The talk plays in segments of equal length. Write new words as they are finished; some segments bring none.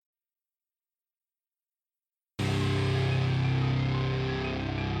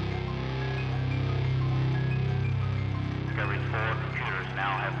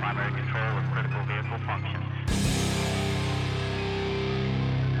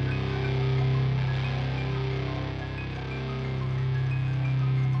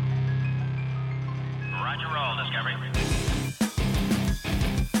roll, Discovery.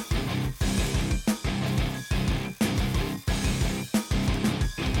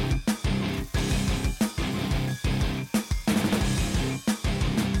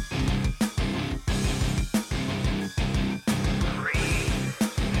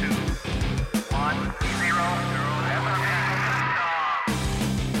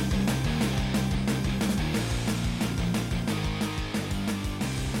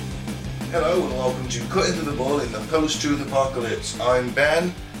 Hello and welcome to Cutting to the Bull in the Post-Truth Apocalypse. I'm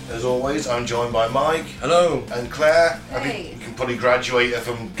Ben. As always, I'm joined by Mike. Hello. And Claire. Hey. I think we can probably graduate her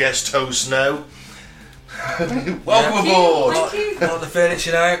from guest host now. Welcome aboard. Thank you. Got the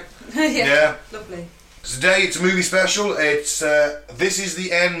furniture out. Yeah. Lovely. Today it's a movie special. It's This Is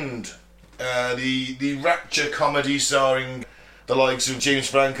the End. The rapture comedy starring the likes of James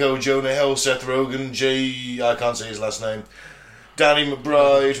Franco, Jonah Hill, Seth Rogen, I can't say his last name, Danny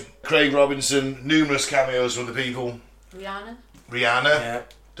McBride, Craig Robinson, numerous cameos from the people. Rihanna. Yeah.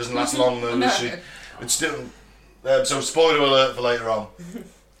 Doesn't last long though, No. does she? It's still. So spoiler alert for later on.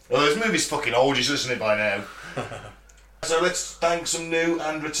 Well, this movie's fucking old, you should listen to it by now. So let's thank some new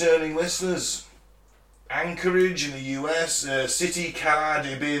and returning listeners. Anchorage in the US, City Calad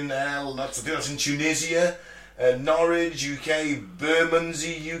Ibn El, I think that's in Tunisia, Norwich, UK,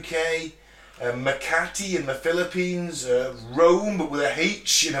 Bermondsey, UK, Makati in the Philippines, Rome but with a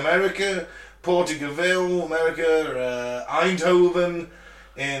H in America, Portugal, America, Eindhoven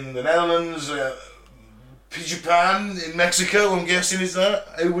in the Netherlands, Japan in Mexico, I'm guessing is that?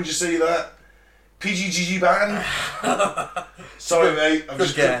 How would you say that? PGGG Ban? Sorry mate, I've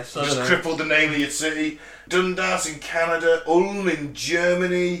just crippled the name of your city. Dundas in Canada, Ulm in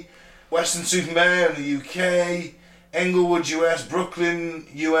Germany, Weston-super-Mare in the UK, Englewood US, Brooklyn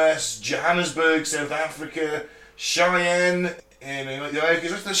US, Johannesburg, South Africa, Cheyenne in the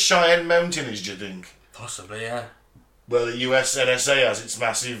Americas. What's the Cheyenne Mountains, do you think? Possibly, yeah. Well, the US NSA has its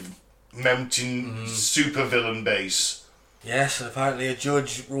massive mountain supervillain base. Yes, and apparently a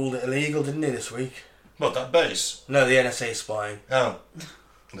judge ruled it illegal, didn't he, this week? What, that base? No, the NSA spying. Oh.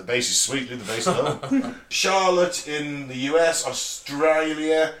 The base is sweet, leave the base alone. Charlotte in the US,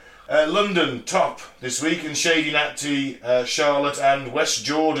 Australia, London top this week, and Shady Natty, Charlotte, and West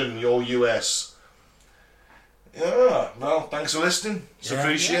Jordan, your US. Yeah, well, thanks for listening. It's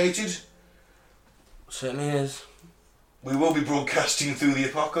appreciated. Certainly is. We will be broadcasting through the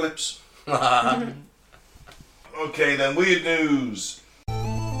apocalypse. Okay then, weird news.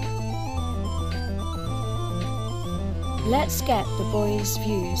 Let's get the boys'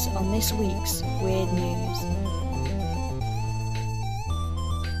 views on this week's weird news.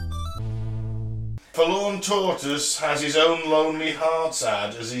 Forlorn Tortoise has his own lonely heart's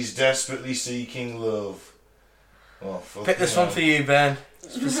ad as he's desperately seeking love. Oh, fuck. Pick this one for you, Ben,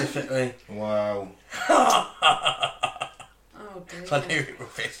 specifically. Wow. Oh dear. I knew it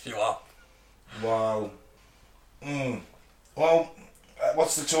would piss you off. Wow. Well,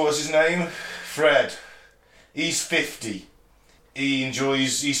 what's the tortoise's name? Fred. He's 50. He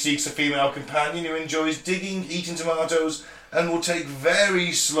seeks a female companion who enjoys digging, eating tomatoes, and will take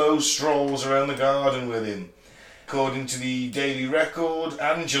very slow strolls around the garden with him. According to the Daily Record,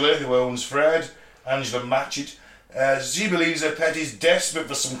 Angela, who owns Fred, Angela Matchett, she believes her pet is desperate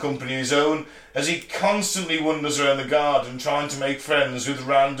for some company of his own, as he constantly wanders around the garden trying to make friends with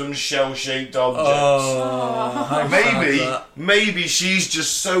random shell-shaped objects. Maybe she's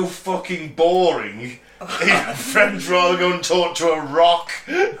just so fucking boring. Friends rather go and talk to a rock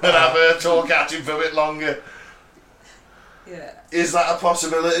than have her talk at him for a bit longer. Yeah. Is that a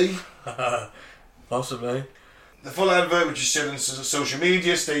possibility? Possibly. The full advert, which is shared on social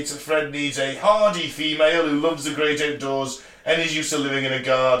media, states that Fred needs a hardy female who loves the great outdoors and is used to living in a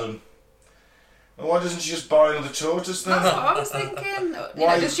garden. Well, why doesn't she just buy another tortoise then? That's what I was thinking. You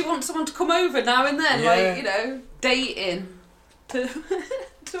know, does she want someone to come over now and then? Yeah. Like, you know, dating.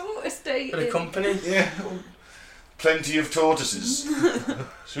 Tortoise dating. Bit of company. Yeah, plenty of tortoises.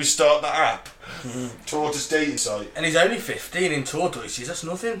 Should we start that app? Tortoise dating site. And he's only 15 in tortoises, that's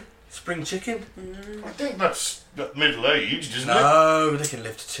nothing. Spring chicken. I think that's middle-aged, isn't it? No, they can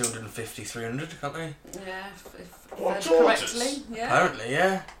live to 250, 300, can't they? Yeah, if What, fed tortoise? correctly. Yeah. Apparently,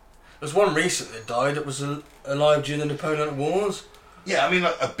 yeah. There's one recently that died that was alive during the Napoleonic Wars. Yeah, I mean,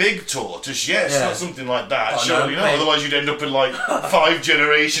 like a big tortoise, yes, Yeah. not something like that. Oh, Surely no, not. mate. Otherwise, you'd end up with like 5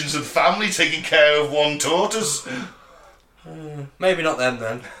 generations of family taking care of one tortoise. Maybe not them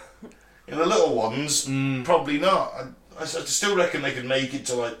then. And the little ones, probably not. I still reckon they could make it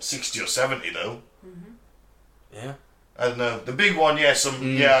to like 60 or 70 though. Yeah. I don't know. The big one, yes,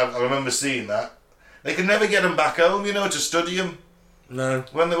 yeah, I remember seeing that. They can never get them back home, you know, to study them. No.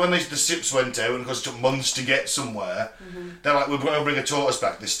 When the ships went out, and of course it took months to get somewhere, they're like, we're going to bring a tortoise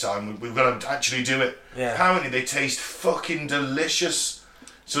back this time. We're going to actually do it. Yeah. Apparently they taste fucking delicious.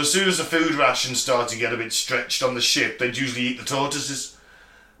 So as soon as the food rations start to get a bit stretched on the ship, they'd usually eat the tortoises.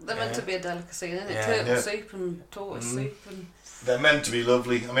 They're meant to be a delicacy, isn't it? Yeah. Turtle Yeah. soup and tortoise soup and... They're meant to be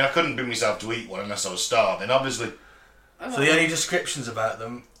lovely. I mean, I couldn't bring myself to eat one unless I was starving, obviously. So the only descriptions about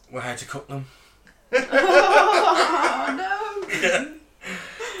them were how to cook them. Oh, no! Yeah.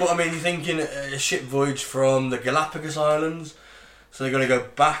 But I mean, you're thinking a ship voyage from the Galapagos Islands, so they're going to go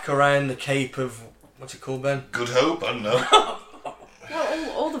back around the Cape of... What's it called, Ben? Good hope, I don't know.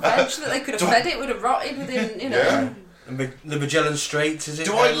 Well, all the veg that they could have fed it would have rotted within, you know... Yeah. The Magellan Straits, is it?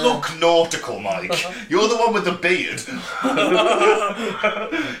 Do I look nautical, Mike? You're the one with the beard.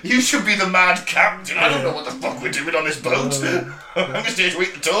 You should be the mad captain. I don't know what the fuck we're doing on this boat. I'm just here to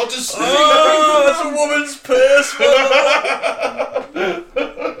eat the tortoise. Oh, that's a woman's purse.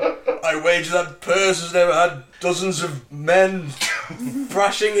 I wager that purse has never had dozens of men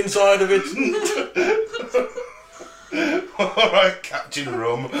thrashing inside of it. Alright, Captain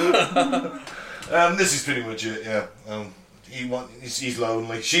Rum. This is pretty much it, yeah. He's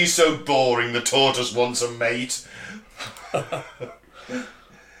lonely. She's so boring, the tortoise wants a mate.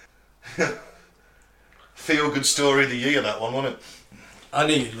 Feel good story of the year, that one, wasn't it? I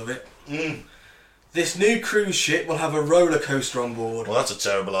knew you'd love it. This new cruise ship will have a roller coaster on board. Well, that's a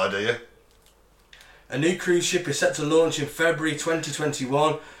terrible idea. A new cruise ship is set to launch in February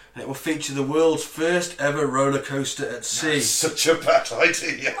 2021, and it will feature the world's first ever roller coaster at sea. That's such a bad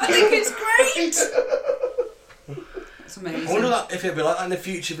idea. I think it's great! It's amazing. I wonder if it'd be like that in the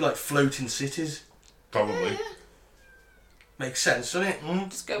future, it'd be like floating cities. Probably. Makes sense, doesn't it?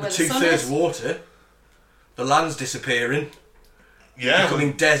 Just go where With the sun 2/3 is. water, the land's disappearing, Yeah.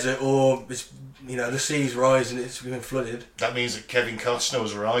 becoming desert, or it's, you know, the sea's rising, it's becoming flooded. That means that Kevin Costner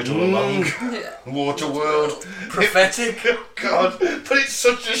was right all along. Yeah. Waterworld. Prophetic. Oh, God, but it's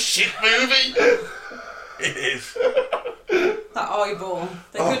such a shit movie. It is. That eyeball.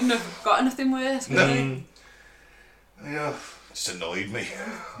 They couldn't have got anything worse, could they? Yeah, just annoyed me.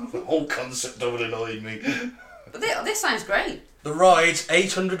 The whole concept of it annoyed me. But this sounds great. The ride's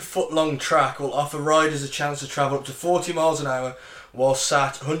 800-foot long track will offer riders a chance to travel up to 40 miles an hour while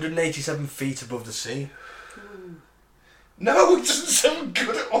sat 187 feet above the sea. No, it doesn't sound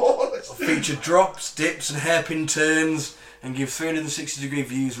good at all. It'll feature drops, dips and hairpin turns and give 360-degree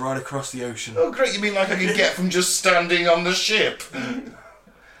views right across the ocean. Oh, great, you mean like I can get from just standing on the ship?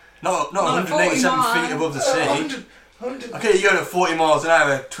 Not Not 187 40 feet above the sea. 100. Okay, you're going at 40 miles an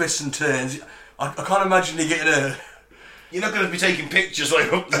hour, twists and turns. I can't imagine you getting a... You're not going to be taking pictures while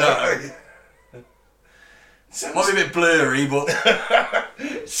you're up there. Might be a bit blurry, but...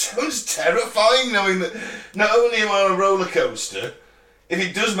 Sounds terrifying knowing that not only am I on a roller coaster, if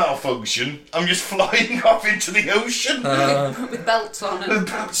it does malfunction, I'm just flying off into the ocean. With belts on and...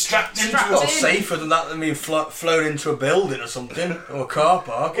 Strapped into Strapped a... Well, safer than that than being flown into a building or something, or a car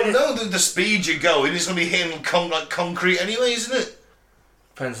park, Well, innit? no, the speed you're going is going to be hitting like concrete anyway, isn't it?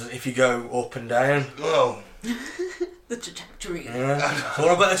 Depends if you go up and down. Well, The trajectory. Yeah. It's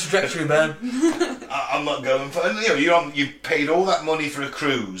all about the trajectory, Ben. I'm not going for... You know, you've paid all that money for a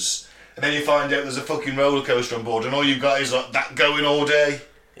cruise, and then you find out there's a fucking roller coaster on board, and all you've got is like that going all day.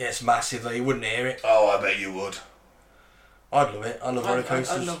 Yeah, it's massive though, you wouldn't hear it. Oh, I bet you would. I'd love it. I love roller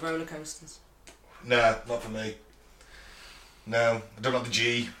coasters. I love roller coasters. Nah, not for me. No, I don't have the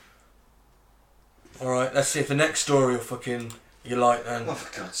G. Alright, let's see if the next story will fucking... You like then. Oh,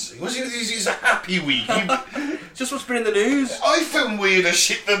 for God's sake. It's a happy week. Just what's been in the news. I found weirder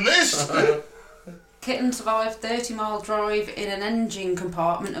shit than this. Kitten survived 30-mile drive in an engine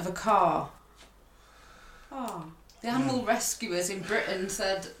compartment of a car. Oh. The animal rescuers in Britain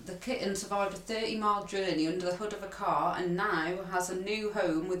said the kitten survived a 30-mile journey under the hood of a car and now has a new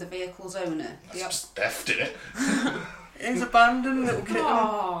home with the vehicle's owner. That's just theft, innit? It's abandoned little kitten.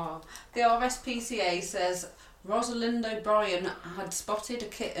 Oh. The RSPCA says Rosalind O'Brien had spotted a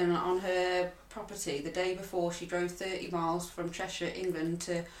kitten on her property the day before she drove 30 miles from Cheshire, England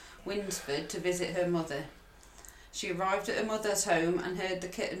to Winsford to visit her mother. She arrived at her mother's home and heard the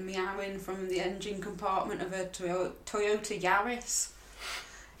kitten meowing from the engine compartment of her Toyota Yaris.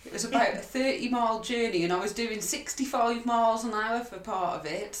 It was about a 30-mile journey and I was doing 65 miles an hour for part of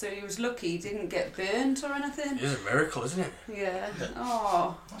it, so he was lucky he didn't get burnt or anything. It is a miracle, isn't it? Yeah.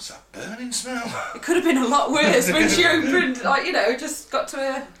 Oh. What's that burning smell? It could have been a lot worse when she opened, like, you know, just got to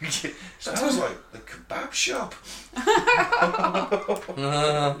her... Sounds like the kebab shop.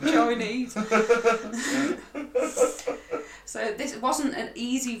 Chinese. So this wasn't an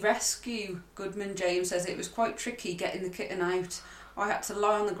easy rescue, Goodman James says. It was quite tricky getting the kitten out. I had to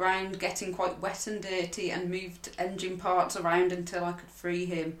lie on the ground getting quite wet and dirty and moved engine parts around until I could free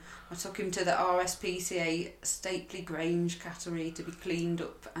him. I took him to the RSPCA Stately Grange cattery to be cleaned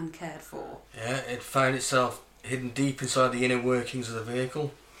up and cared for. Yeah, it found itself hidden deep inside the inner workings of the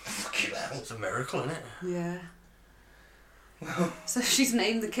vehicle. Fucking hell. It's a miracle, isn't it? Yeah. So she's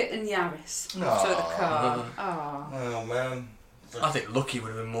named the kitten Yaris Aww. after the car. Ah, Oh, man. I think Lucky would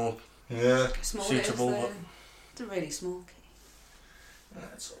have been more. Yeah. small Suitable, it is, though. but- It's a really small kitty.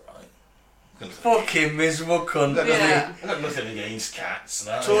 That's alright. Fucking miserable cunt. Yeah. I've got nothing against cats.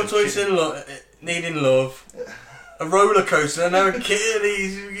 No. Tortoise in needing love. A roller coaster and now a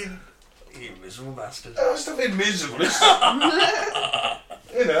kitten. You miserable bastard. Oh, it's not been miserable. It's,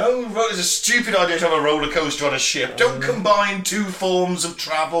 you know, it's a stupid idea to have a roller coaster on a ship. Don't combine two forms of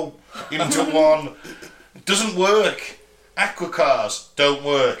travel into one. It doesn't work. Aqua cars don't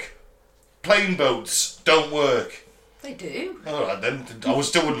work. Plane boats don't work. They do. Alright then, I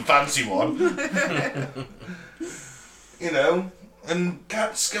still wouldn't fancy one. You know, and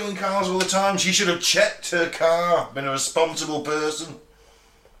cats go in cars all the time. She should have checked her car, been a responsible person.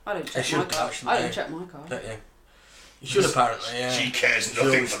 I don't They check should my car. actually, I don't yeah. check my car. Don't you? You should apparently, yeah. She cares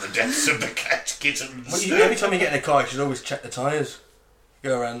nothing for the deaths of the cat kittens. Well, every time you get in a car, you should always check the tyres.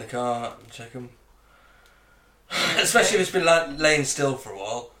 Go around the car and check them. Especially if it's been laying still for a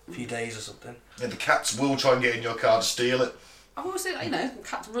while, a few days or something. Yeah, the cats will try and get in your car to steal it. I've always seen, you know,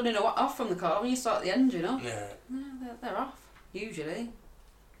 cats running off from the car when you start the engine up. Yeah. They're off, usually.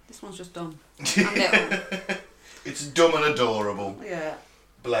 This one's just done. And little. It's dumb and adorable. Yeah.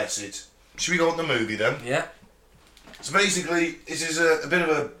 Bless it. Should we go on the movie then? Yeah. So basically, this is a bit of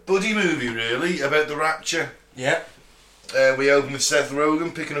a buddy movie, really, about the Rapture. Yeah. We open with Seth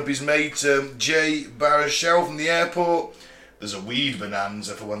Rogen picking up his mate Jay Baruchel from the airport. There's a weed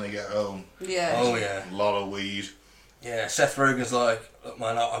bonanza for when they get home. Yeah. Oh, yeah. A lot of weed. Yeah, Seth Rogen's like, look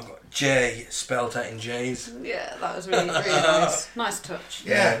man, I've got J spelt out in J's. Yeah, that was really, really nice. Nice touch.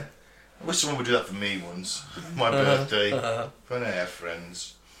 Yeah. I wish someone would do that for me once. My birthday. When I have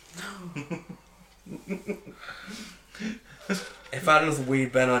friends. If I had enough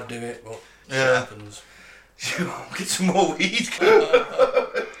weed, Ben, I'd do it, but Yeah. shit happens. Get some more weed.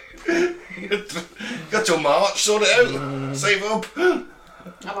 Got till March, sort it out. Save up.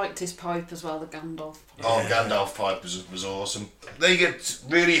 I liked his pipe as well, the Gandalf. Oh, Gandalf pipe was awesome. They get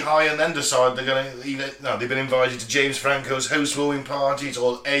really high and then decide they're going to... No, they've been invited to James Franco's housewarming party. It's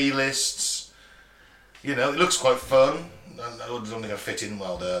all A-lists. You know, it looks quite fun. I don't think I fit in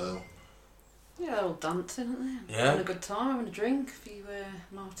well there, though. Yeah, they're all dancing, aren't they? Yeah. Having a good time, having a drink, a few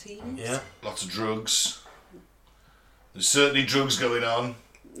martinis. Yeah. Lots of drugs. There's certainly drugs going on.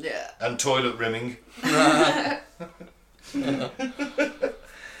 Yeah. And toilet rimming.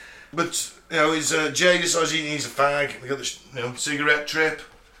 But, you know, Jay decides he needs a fag. They got the cigarette trip.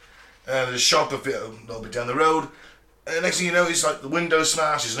 There's a shop a little bit down the road. Next thing you know, it's like the window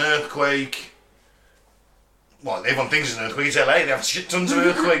smashes, an earthquake. Well, everyone thinks it's an earthquake. It's LA. They have shit tons of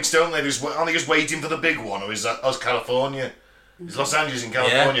earthquakes, don't they? Aren't they just waiting for the big one? Or is that us, California? Is Los Angeles in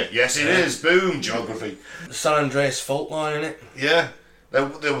California? Yeah. Yes, it is. Boom, geography. The San Andreas fault line, innit? Yeah.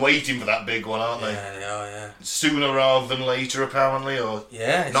 They're waiting for that big one, aren't they? Yeah, they are, yeah. Sooner rather than later, apparently, or...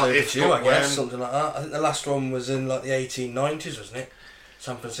 Yeah, it's Not if, overdue, but I guess, when. something like that. I think the last one was in like the 1890s, wasn't it?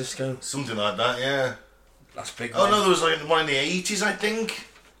 San Francisco. Something like that, yeah. Last big Oh one. no, there was like one in the 80s, I think.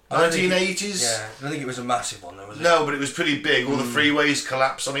 I don't think 1980s. Yeah, I don't think it was a massive one though, was it? No, but it was pretty big. All the freeways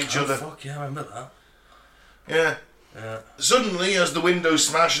collapse on each Oh, other. fuck, yeah, I remember that. Yeah. Yeah. Suddenly, as the windows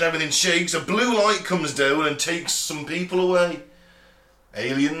smash and everything shakes, a blue light comes down and takes some people away.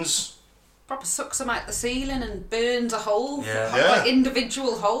 Aliens. Proper sucks them out the ceiling and burns a hole. Yeah. Yeah. Like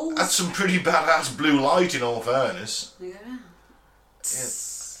individual holes. That's some pretty badass blue light, in all fairness. Yeah.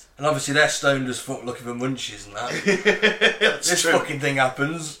 And obviously they're stoned as fuck looking for munchies and that. That's This true. fucking thing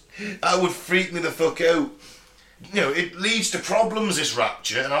happens. That would freak me the fuck out. You know, it leads to problems, this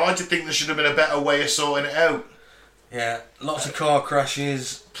Rapture, and I like to think there should have been a better way of sorting it out. Yeah, lots of car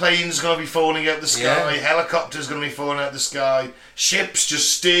crashes. Planes going to be falling out the sky, Yeah. helicopters going to be falling out the sky, ships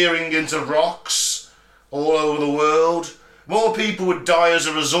just steering into rocks all over the world. More people would die as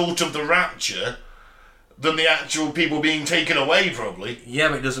a result of the Rapture than the actual people being taken away, probably. Yeah,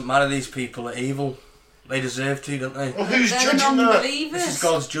 but it doesn't matter, these people are evil. They deserve to, don't they? Well, who's They're the judging that? non-believers. This is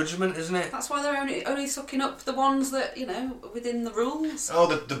God's judgment, isn't it? That's why they're only sucking up the ones that, you know, within the rules. Oh,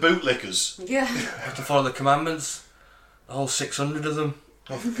 the bootlickers. Yeah. You have to follow the commandments. The whole 600 of them.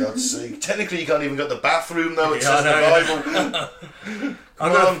 Oh, for God's sake. Technically, you can't even go to the bathroom, though. It Yeah, says I in the Bible.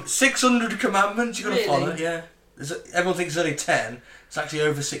 I've got 600 commandments you've got to Really? follow, yeah. Everyone thinks there's only 10. It's actually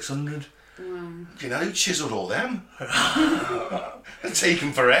over 600. You know, who chiselled all them? It'd take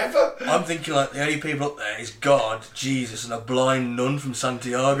them forever. I'm thinking like the only people up there is God, Jesus, and a blind nun from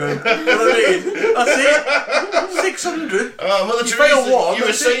Santiago. You know what I mean? That's it. 600. Mother You fail Teresa, one, you were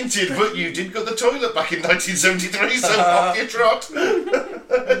that's it. sainted, but you did go to the toilet back in 1973, so off you trot.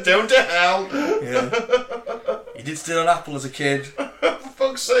 Down to hell. Yeah. You did steal an apple as a kid. For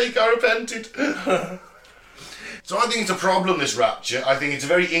fuck's sake, I repented. So I think it's a problem, this rapture. I think it's a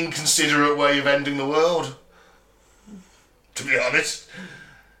very inconsiderate way of ending the world. To be honest.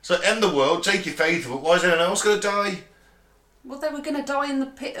 So end the world, take your faithful, but why is anyone else going to die? Well, they were going to die in the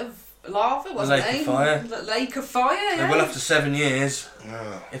pit of lava, wasn't lake they? of fire. The lake of fire, They yeah. will after 7 years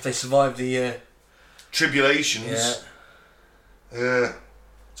if they survive the. Tribulations. Yeah.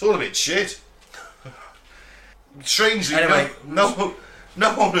 It's all a bit shit. Strangely, Anyway. no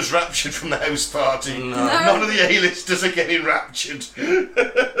one was raptured from the house party. No. None of the A-listers are getting raptured.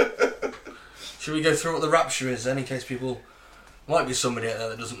 Should we go through what the rapture is then, in case people. Might be somebody out there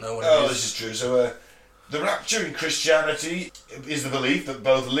that doesn't know what it Oh, is. this is true. So, the rapture in Christianity is the belief that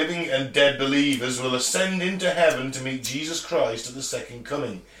both living and dead believers will ascend into heaven to meet Jesus Christ at the second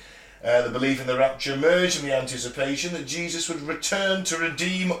coming. The belief in the rapture emerged from the anticipation that Jesus would return to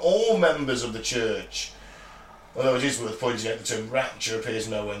redeem all members of the church. Although it is worth pointing out the term rapture appears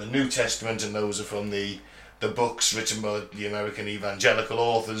nowhere in the New Testament, and those are from the books written by the American evangelical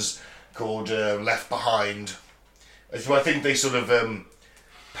authors called Left Behind. So I think they sort of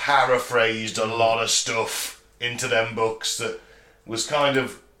paraphrased a lot of stuff into them books that was kind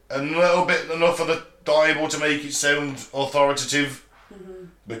of a little bit enough of the Bible to make it sound authoritative,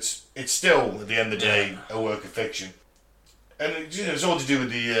 but it's still, at the end of the day, a work of fiction. And it's all to do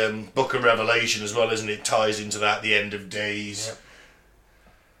with the Book of Revelation as well, isn't it? It ties into that, the end of days.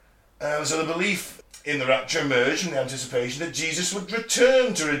 So the belief in the rapture emerged from the anticipation that Jesus would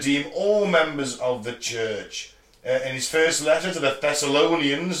return to redeem all members of the church. In his first letter to the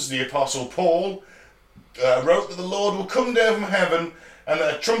Thessalonians, the Apostle Paul wrote that the Lord will come down from heaven and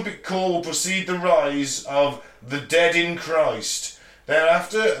that a trumpet call will precede the rise of the dead in Christ.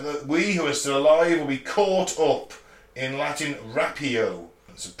 Thereafter, we who are still alive will be caught up, in Latin rapio,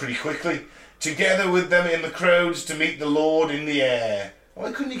 so pretty quickly, together with them in the crowds to meet the Lord in the air.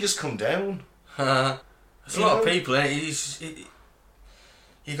 Why couldn't he just come down? There's a lot of people, innit?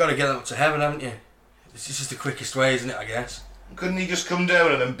 You got to get them up to heaven, haven't you? This is the quickest way, isn't it, I guess? Couldn't he just come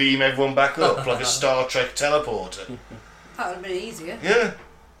down and then beam everyone back up like a Star Trek teleporter? That would have been easier. Yeah.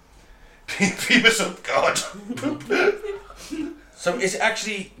 Beam us up, God. So is it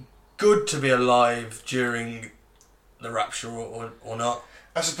actually good to be alive during the rapture or not?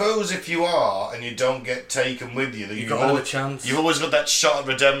 I suppose if you are and you don't get taken with you, You've got another chance. You've always got that shot of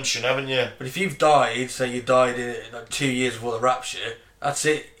redemption, haven't you? But if you've died, say you died in like 2 years before the rapture, that's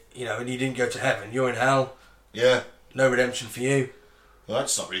it, and you didn't go to heaven, you're in hell. Yeah. No redemption for you. Well,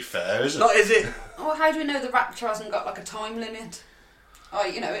 that's not really fair, is it? Not, is it? Well, how do we know the rapture hasn't got like a time limit? Oh,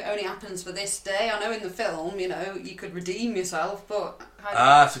 it only happens for this day. I know in the film, you could redeem yourself, but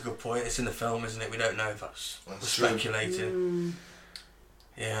That's a good point. It's in the film, isn't it? We don't know if that's true. speculating.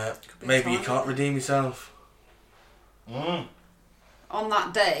 Yeah, be maybe you time can't limit. redeem yourself. on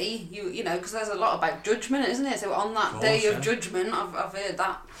that day, because there's a lot about judgment, isn't it? So on that day of judgment, I've heard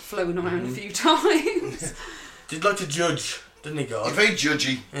that flown around a few times. Did like to judge, didn't he, God? You're very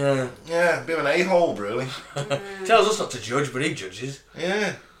judgy. Yeah. Yeah, a bit of an a-hole, really. Tells us not to judge, but he judges.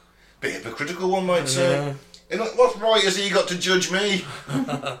 Yeah. Bit hypocritical, one might say. And what right has he got to judge me?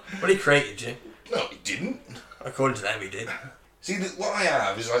 Well, he created you. No, he didn't. According to them, he did. See, what I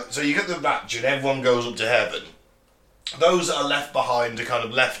have is like, so you get the rapture and everyone goes up to heaven. Those that are left behind are kind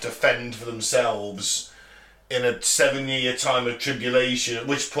of left to fend for themselves in a 7-year time of tribulation, at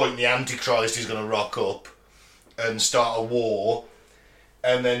which point the Antichrist is going to rock up and start a war.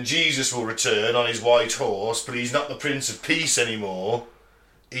 And then Jesus will return on his white horse, but he's not the Prince of Peace anymore.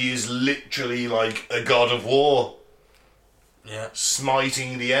 He is literally like a god of war. Yeah.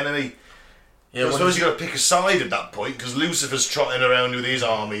 Smiting the enemy. Yeah, I suppose you've got to pick a side at that point, because Lucifer's trotting around with his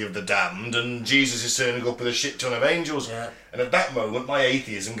army of the damned, and Jesus is turning up with a shit ton of angels. Yeah. And at that moment, my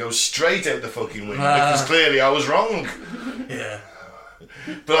atheism goes straight out the fucking window, because clearly I was wrong. Yeah.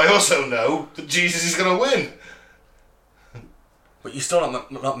 But I also know that Jesus is going to win. But you still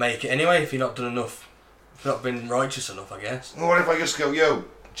not make it anyway if you've not done enough. If you've not been righteous enough, I guess. Well, what if I just go, yo,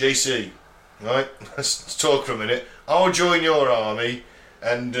 JC, right, let's talk for a minute. I'll join your army,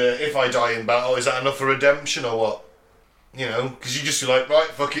 and if I die in battle, is that enough for redemption or what? You know, because you just be like, right,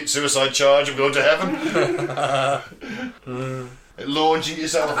 fuck it, suicide charge, I'm going to heaven. Launching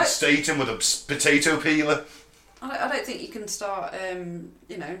yourself at Statham with a potato peeler. I don't think you can start,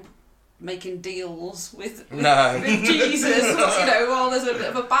 making deals with No. with Jesus, while there's a bit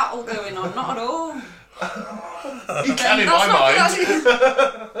of a battle going on. Not at all. You can in my mind. It's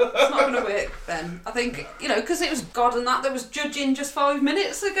not going to work then. I think, because it was God and that was judging just 5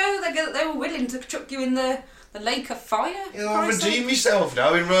 minutes ago. They were willing to chuck you in the lake of fire. I'll redeem myself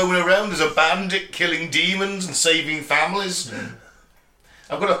now in roaming around as a bandit, killing demons and saving families.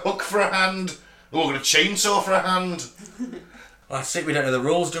 I've got a hook for a hand. Oh, I've got a chainsaw for a hand. That's it, we don't know the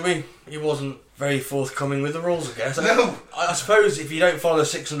rules, do we? He wasn't very forthcoming with the rules, I guess. No. I suppose if you don't follow the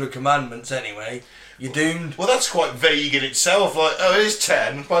 600 commandments anyway, you're doomed. Well, that's quite vague in itself. Like, oh, it is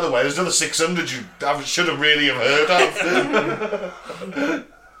 10. By the way, there's another 600 you should have really have heard of.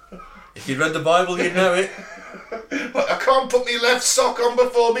 If you'd read the Bible, you'd know it. But I can't put my left sock on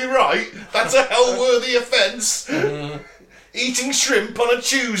before me right. That's a hell-worthy offence. Eating shrimp on a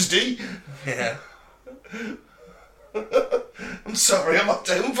Tuesday. Yeah. I'm sorry, I'm not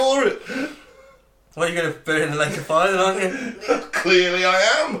down for it. Well, you're going to burn in the lake of fire then, aren't you? Clearly I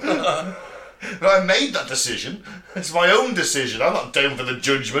am. But I made that decision. It's my own decision. I'm not down for the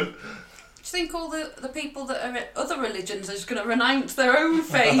judgment. Do you think all the people that are at other religions are just going to renounce their own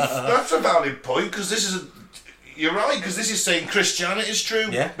faith? That's a valid point, because this is... You're right, because this is saying Christianity is true.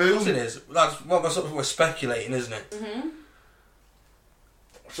 Yeah, Boom. of course it is. That's what we're speculating, isn't it? Mm-hmm.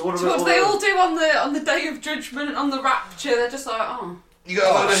 So what So what do they all do on the day of judgment, on the rapture? They're just like, oh. You got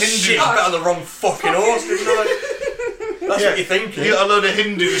a load of Shit, Hindus. I got on the wrong fucking horse, didn't I? That's what you're thinking. You got a load of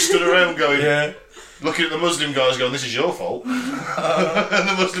Hindus stood around going, Yeah. looking at the Muslim guys going, this is your fault. And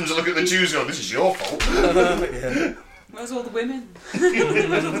the Muslims are looking at the Jews going, this is your fault. Yeah. Where's all the women?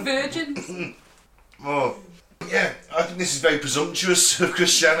 Where's all the virgins? Oh. Yeah, I think this is very presumptuous of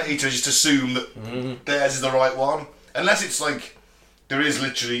Christianity to just assume that theirs is the right one. Unless it's like, there is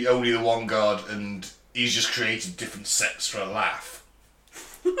literally only the one God and he's just created different sects for a laugh.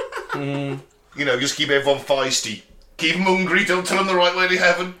 Just keep everyone feisty. Keep them hungry, don't tell them the right way to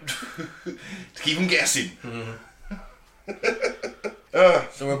heaven. Keep them guessing.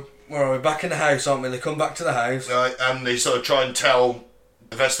 So we're back in the house, aren't we? They come back to the house. And they sort of try and tell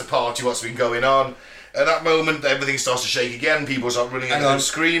the rest of the party what's been going on. At that moment, everything starts to shake again. People start running out and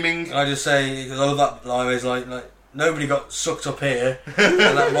screaming. Can I just say, because I love that line where he's like nobody got sucked up here. And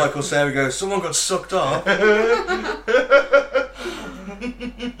that Michael Cera goes, someone got sucked up.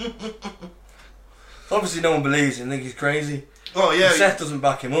 Obviously no one believes him, think he's crazy. Oh yeah. And Seth doesn't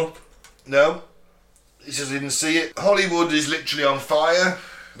back him up. No. He says he didn't see it. Hollywood is literally on fire.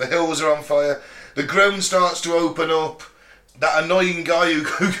 The hills are on fire. The ground starts to open up. That annoying guy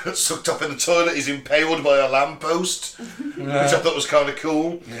who got sucked up in the toilet is impaled by a lamppost, which I thought was kind of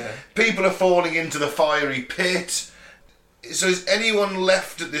cool. Yeah. People are falling into the fiery pit. So is anyone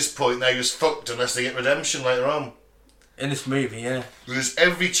left at this point now who's fucked unless they get redemption later on? In this movie, yeah. There's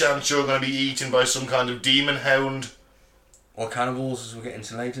every chance you're going to be eaten by some kind of demon hound. Or cannibals, as we'll get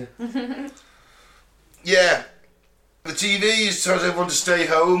into later. Yeah. The TV tells everyone to stay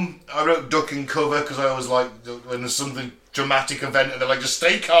home. I wrote duck and cover because I always like when there's something dramatic event and they're like, just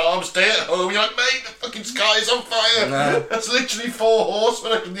stay calm, stay at home. You're like, mate, the fucking sky is on fire. No. That's literally 4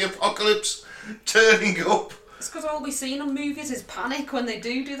 horsemen after the apocalypse turning up. It's because all we've seen on movies is panic when they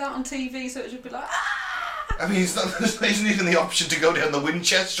do that on TV, so it should be like, ah! I mean, there isn't even the option to go down the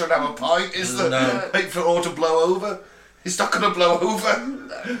Winchester and have a pint, is there? No. Wait for it all to blow over. It's not going to blow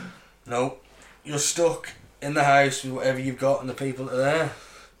over. No. You're stuck in the house with whatever you've got and the people that are there.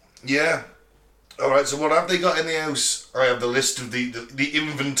 Yeah. Alright, so what have they got in the house? I have the list of the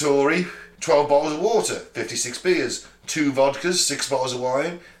inventory. 12 bottles of water, 56 beers, 2 vodkas, 6 bottles of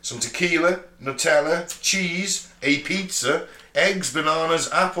wine, some tequila, Nutella, cheese, a pizza, eggs, bananas,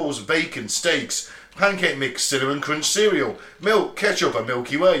 apples, bacon, steaks, pancake mix, cinnamon crunch cereal, milk, ketchup and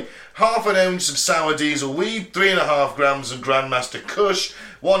Milky Way, half an ounce of sour diesel weed, 3.5 grams of Grandmaster Kush,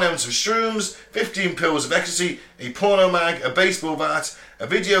 1 ounce of shrooms, 15 pills of ecstasy, a porno mag, a baseball bat, a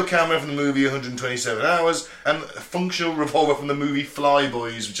video camera from the movie 127 Hours, and a functional revolver from the movie Fly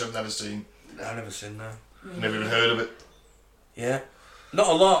Boys, which I've never seen. I've never seen that. Never even heard of it. Yeah. Not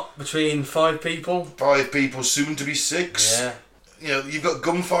a lot between 5 people. 5 people, soon to be 6. Yeah. You know, you've got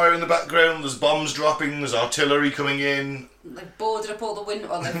gunfire in the background, there's bombs dropping, there's artillery coming in. They've boarded up all the windows.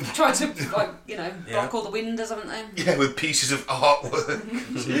 Well, they've tried to, block all the windows, haven't they? Yeah, with pieces of artwork.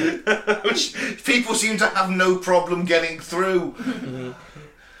 Which people seem to have no problem getting through.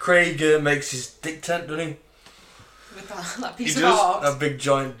 Craig makes his dick tent, doesn't he? With that piece He of does. art. A big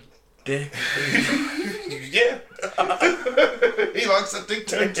giant dick. Yeah. He likes that dick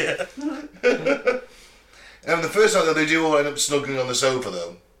tent. And the first time that they do all end up snuggling on the sofa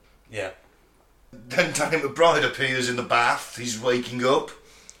though. Yeah. Then Danny McBride appears in the bath, he's waking up.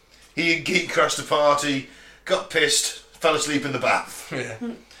 He and Geek crashed the party, got pissed, fell asleep in the bath. Yeah.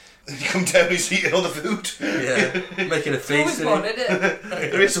 You come down and he's eating all the food. Yeah. Making a feast. Always one, isn't it?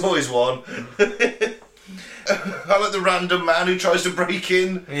 There is always one. I like the random man who tries to break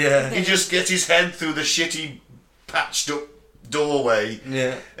in. Yeah. He just gets his head through the shitty, patched up doorway.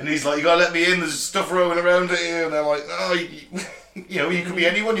 Yeah. And he's like, you gotta let me in, there's stuff rolling around here. And they're like, oh, you know, you could be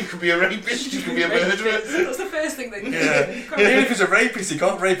anyone, you could be a rapist, you could be a murderer. That's the first thing they do. Yeah. Even if he's a rapist, he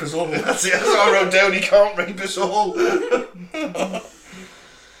can't rape us all. That's it, that's what I wrote down, he can't rape us all.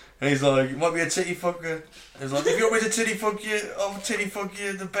 And he's like, you might be a titty fucker. He's like, if you want me to titty fuck you, I'll titty fuck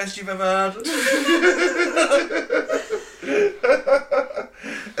you the best you've ever had.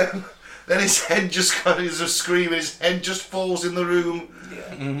 Then his head just kind of is a scream, and his head just falls in the room.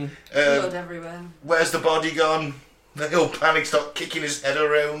 Yeah. Blood everywhere. Where's the body gone? They all panic, start kicking his head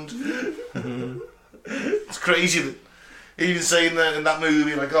around. It's crazy that even saying that in that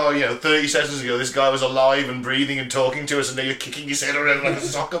movie, like, oh, you know, 30 seconds ago this guy was alive and breathing and talking to us, and now you're kicking his head around like a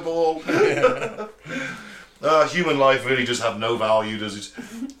soccer ball. Human life really does have no value, does it?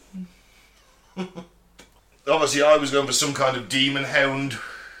 Obviously I was going for some kind of demon hound.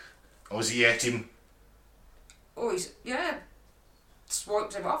 Obviously he ate him. Oh, he's, yeah.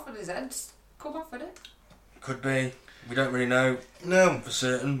 Swiped him off and his head's come off with it. Could be. We don't really know No. for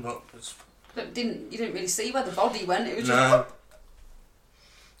certain, but it's... But you didn't really see where the body went, it was No. just...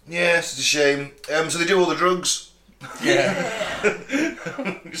 Yes, it's a shame. So they do all the drugs. Yeah.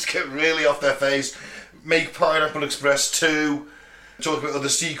 Just get really off their face. Make Pineapple Express 2. Talk about other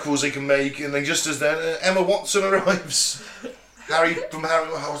sequels they can make. And then just as then, Emma Watson arrives.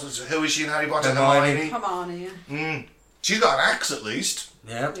 Who is she in Harry Potter? Hermione. Hermione, yeah. She's got an axe at least.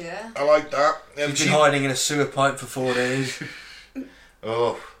 Yeah. Yeah. I like that. She's been hiding in a sewer pipe for 4 days.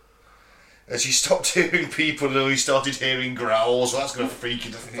 Oh. And she stopped hearing people and only started hearing growls. So that's going to freak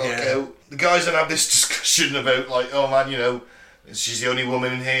you the fuck out. The guys then have this discussion about, like, oh man, you know, she's the only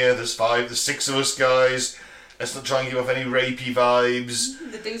woman in here. There's 6 of us guys. Let's not try and give off any rapey vibes.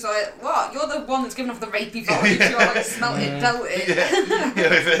 The dude's like, what? You're the one that's giving off the rapey vibes. You're like, smelt it, dealt it. Yeah. You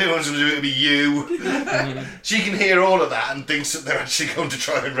know, if anyone's going to do it, it'll be you. She can hear all of that and thinks that they're actually going to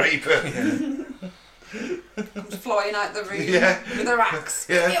try and rape her. Comes flying out the room with her axe.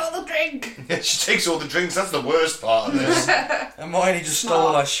 Yeah. Give me all the drink. Yeah, she takes all the drinks. That's the worst part of this. Hermione just stole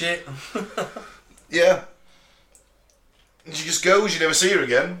all that shit. Yeah. And she just goes. You never see her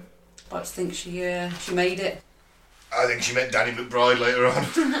again. I just think she made it. I think she met Danny McBride later on.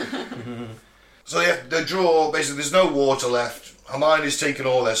 So yeah, they draw, basically there's no water left. Hermione's taken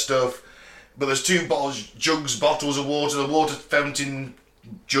all their stuff, but there's 2 bottles of water, the water fountain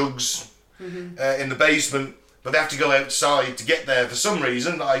jugs in the basement, but they have to go outside to get there for some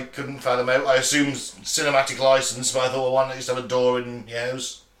reason. I couldn't fathom out. I assumed cinematic license, but I thought, well, why not just have a door in your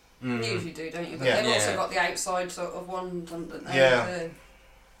house? You usually do, don't you? But Yeah. they've also got the outside sort of one, don't they? Yeah.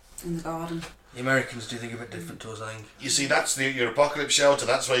 In the garden. The Americans do think a bit different to us, I think. You see, that's your apocalypse shelter,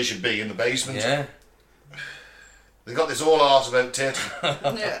 that's where you should be, in the basement. Yeah. They've got this all arse about tit.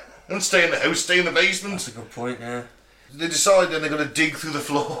 Yeah. Don't stay in the house, stay in the basement. That's a good point, yeah. They decide then they're going to dig through the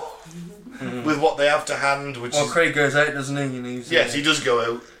floor with what they have to hand, which Well, is... Craig goes out, doesn't he? And he's, Yes, he does go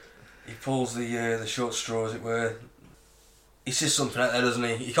out. He pulls the short straw, as it were. He sees something out there, doesn't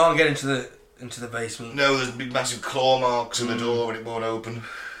he? He can't get into the basement. No, there's big massive claw marks in the door and it won't open.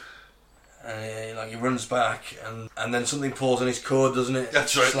 And he runs back, and then something pulls on his cord, doesn't it?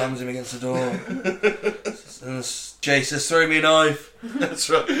 That's right. Slams him against the door. And Jay says, "Throw me a knife." That's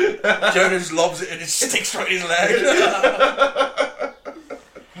right. Jonah just lobs it and it sticks right in his leg.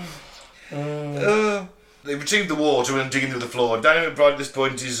 They retrieve the water and digging through the floor. Danny McBride at this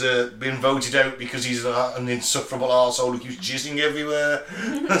point is being voted out because he's an insufferable arsehole who keeps jizzing everywhere.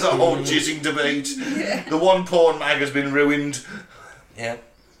 There's a whole jizzing debate. Yeah. The one porn mag has been ruined. Yeah.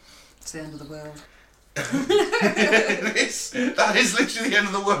 It's the end of the world. That is literally the end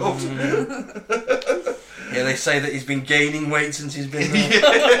of the world. Yeah, they say that he's been gaining weight since he's been there.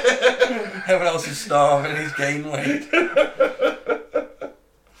 Everyone else is starving and he's gained weight.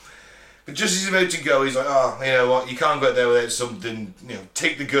 But just as he's about to go, he's like, oh, you know what, you can't go out there without something, you know,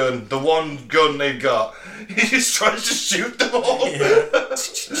 take the gun, the one gun they've got. He just tries to shoot them all. Yeah.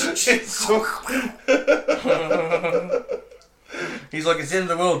 It's so... He's like, it's the end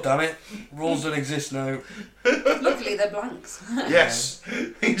of the world, damn it. Rules don't exist now. Luckily, they're blanks. Yes.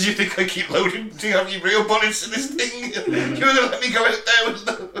 Do you think I keep loading? Do you have any real bullets in this thing? You're going to let me go out there with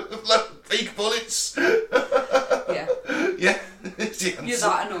fake bullets? Yeah. Yeah. It's the answer. You're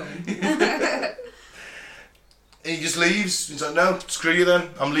that annoying. He just leaves. He's like, no, screw you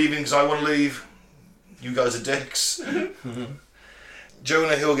then. I'm leaving because I want to leave. You guys are dicks.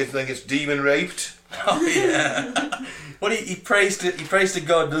 Jonah Hill gets demon raped. Oh yeah. Well, he prays to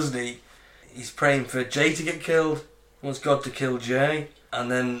God, doesn't he? He's praying for Jay to get killed. He wants God to kill Jay, and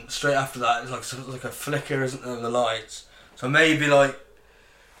then straight after that, it's like a flicker, isn't there, of the lights? So maybe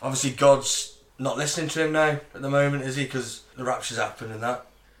obviously God's not listening to him now at the moment, is he? Because the rapture's happened and that.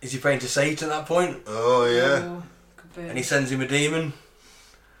 Is he praying to Satan at that point? Oh yeah. Oh, could be. And he sends him a demon.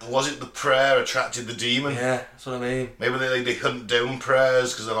 Was it the prayer attracted the demon? Yeah, that's what I mean. Maybe they hunt down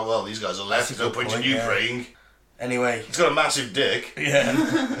prayers because they're like, well, these guys are left. That's a No good point in point, you yeah. praying. Anyway. He's got a massive dick.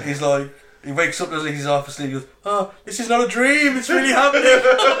 Yeah. He's like, he wakes up, doesn't he? He's half asleep. He goes, oh, this is not a dream. It's really happening.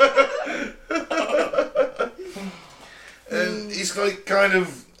 And he's like kind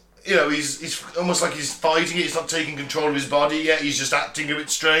of, he's almost like he's fighting it. He's not taking control of his body yet. He's just acting a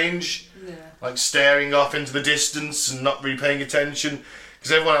bit strange. Yeah. Like staring off into the distance and not really paying attention.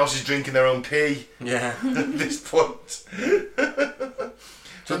 Because everyone else is drinking their own pee Yeah. at this point.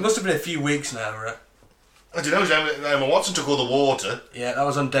 So it must have been a few weeks now, right? I don't know, Emma Watson took all the water. Yeah, that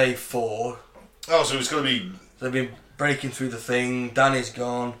was on day 4. Oh, so it's going to be... So they've been breaking through the thing. Danny's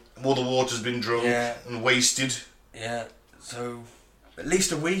gone. All the water's been drunk Yeah. and wasted. Yeah. So at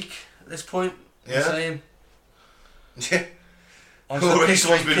least a week at this point. Yeah. I'm saying. Yeah. I'm Already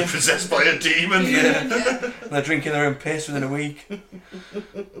still someone's been drinking. possessed by a demon. Yeah. And they're drinking their own piss within a week.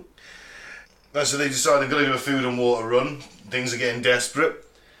 So they decide they're going to do a food and water run. Things are getting desperate.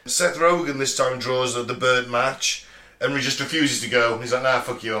 Seth Rogen this time draws the burnt match. Emery just refuses to go. He's like, nah,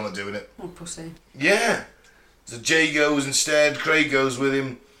 fuck you, I'm not doing it. Oh, pussy. Yeah. So Jay goes instead, Craig goes with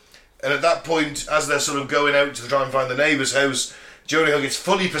him. And at that point, as they're sort of going out to try and find the neighbour's house, Jonah Hill gets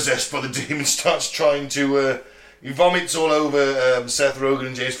fully possessed by the demon, starts trying to... he vomits all over Seth Rogen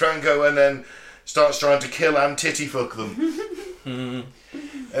and James Franco, and then starts trying to kill and titty fuck them. In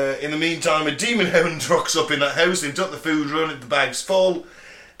the meantime, a demon hound rocks up in that house. They've got the food run, the bag's full,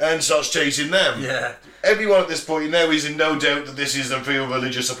 and starts chasing them. Yeah. Everyone at this point now is in no doubt that this is a real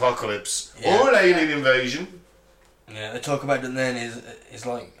religious apocalypse. Yeah. Or an alien invasion. Yeah, they talk about it then is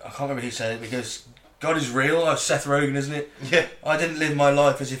like, I can't remember who said it, because God is real. Oh, Seth Rogen, isn't it? Yeah. I didn't live my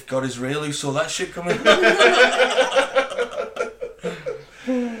life as if God is real. Who saw that shit coming?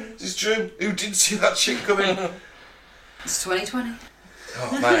 This is true. Who did see that shit coming? It's 2020.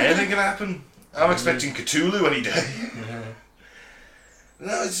 Oh man, anything can happen. I'm expecting Cthulhu any day.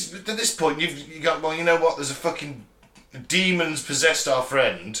 No, it's, at this point you got, well, you know what, there's a fucking demons possessed our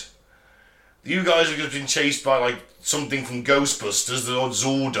friend. You guys have just been chased by like something from Ghostbusters, the old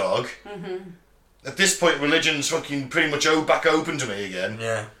Zordog. Mm-hmm. At this point religion's fucking pretty much back open to me again.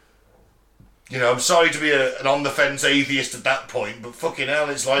 Yeah. You know, I'm sorry to be an on-the-fence atheist at that point, but fucking hell,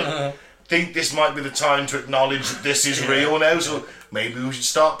 it's like, think this might be the time to acknowledge that this is real now, so maybe we should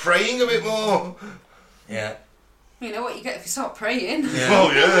start praying a bit more. Yeah. You know what you get if you start praying. Yeah.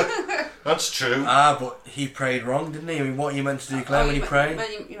 Oh, yeah, that's true. But he prayed wrong, didn't he? I mean, what are you meant to do, Claire, when you pray?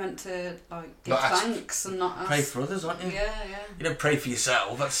 You meant to like give Not ask- thanks and not ask. Pray for others, aren't you? Yeah. You don't pray for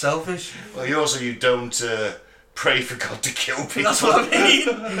yourself, that's selfish. Well, you don't pray for God to kill people. That's what I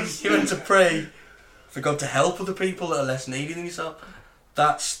mean. You're meant to pray for God to help other people that are less needy than yourself.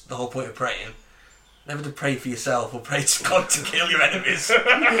 That's the whole point of praying. Never to pray for yourself or pray to God to kill your enemies.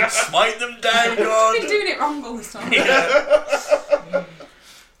 Smite them down, God. You've been doing it wrong all this time.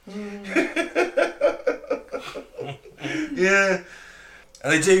 Yeah.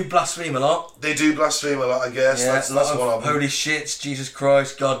 And they do blaspheme a lot. They do blaspheme a lot, I guess. Yeah, that's a lot one of of them. holy shits, Jesus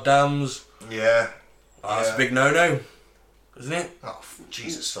Christ, God damns. Yeah. That's Yeah. a big no-no, isn't it? Oh,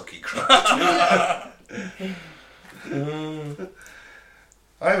 Jesus fucking Christ.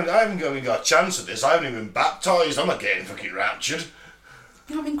 I haven't got a chance at this. I haven't even been baptised. I'm not getting fucking raptured.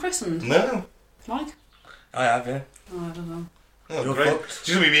 You haven't been christened? No. Like? I have, yeah. Oh, I don't know. Oh, You're great. fucked. It's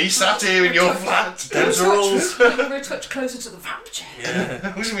going to be me sat here in your flat. Them's the rules. We're a touch closer to the rapture. Yeah.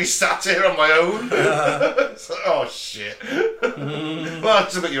 I'm going to be sat here on my own. It's like, oh, shit. Well, I've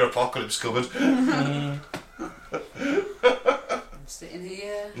still got your apocalypse covered. I'm sitting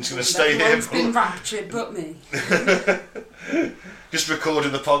here. I'm just gonna stay here Everyone's for- been raptured but me. Just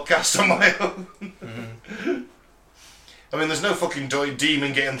recording the podcast on my own. I mean, there's no fucking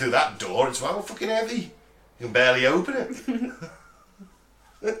demon getting through that door. It's well fucking heavy. You can barely open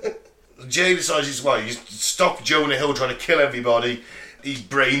it. Jay decides you stop Jonah Hill trying to kill everybody. He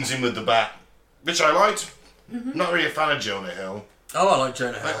brains him with the bat, which I liked. Not really a fan of Jonah Hill. Oh, I like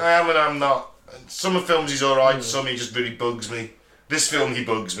Jonah Hill. I am and I'm not. Some of films he's alright, some he just really bugs me. This film he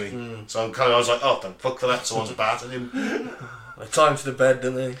bugs me. So I was like, oh, thank fuck for that, someone's battered him. They tie him to the bed,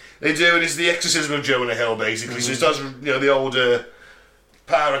 don't they? They do, and it's the exorcism of Jonah Hill, basically. So it does, the old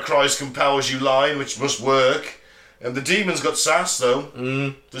power of Christ compels you line, which must work. And the demon's got sass,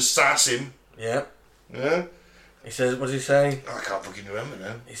 though. Just sass him. Yeah. Yeah. He says, what does he say? I can't fucking remember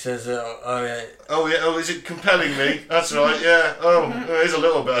now. He says, oh yeah. Oh, yeah. Oh, is it compelling me? That's right, yeah. Oh, it is a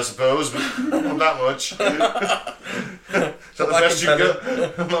little bit, I suppose, but not that much. Is that the best you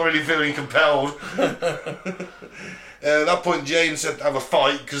got? I'm not really feeling compelled. At that point, Jane said have a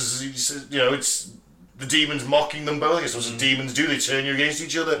fight because he said, it's the demons mocking them both. I guess that's what demons do. They turn you against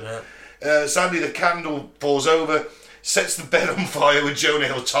each other. Yeah. Sadly, the candle falls over, sets the bed on fire with Jonah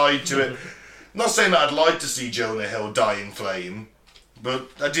Hill tied to it. Not saying that I'd like to see Jonah Hill die in flame,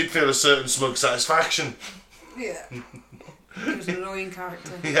 but I did feel a certain smug satisfaction. Yeah. He was an annoying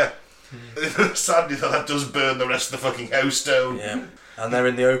character. Yeah. Sadly, that does burn the rest of the fucking house down. Yeah. And they're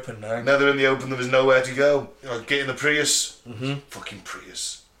in the open now. Now they're in the open, there was nowhere to go. Get in the Prius. Fucking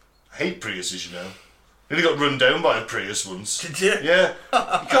Prius. I hate Priuses, you know. Nearly got run down by a Prius once. Did you? Yeah.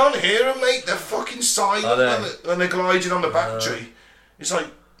 You can't hear them, mate. They're fucking silent when they're gliding on the battery. It's like,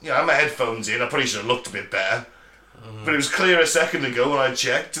 I had my headphones in. I probably should have looked a bit better. But it was clear a second ago when I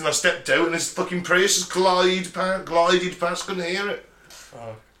checked, and I stepped out, and this fucking Prius just glided past, couldn't hear it.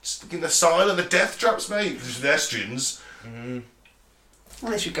 Oh. They're silent, the death traps, mate. They're pedestrians. Well,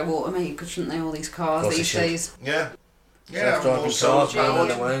 they should go automated, shouldn't they? All these cars these days. Yeah. Yeah, self-driving cars, man,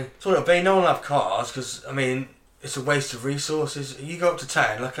 the way. So it'll be no one will have cars because it's a waste of resources. You go up to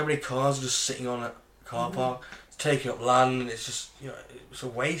town, like how many cars are just sitting on a car park, it's taking up land, and it's just it's a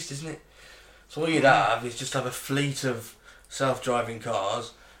waste, isn't it? So all you'd have is just have a fleet of self-driving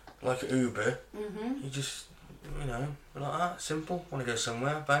cars, like Uber. You just like that, simple. Want to go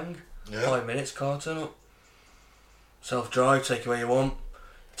somewhere? Bang. 5 minutes, car turn up. Self-drive, take you where you want.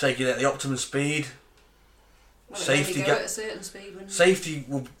 Take you at the optimum speed. Well, Safety at a certain speed. Safety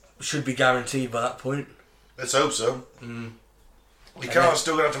should be guaranteed by that point. Let's hope so. The car's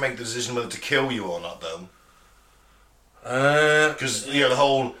still going to have to make the decision whether to kill you or not, though. Because the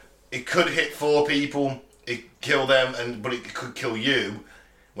whole it could hit 4 people, it kill them, but it could kill you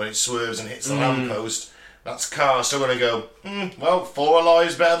when it swerves and hits the lamppost. That's car still going to go. Well, 4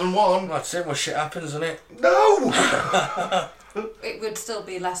 lives better than 1. That's it. Well, shit happens, isn't it? No. It would still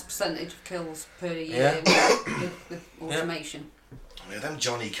be less percentage of kills per year with automation. Yeah, them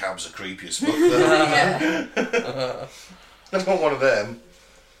Johnny cabs are creepy as fuck. I don't want one of them.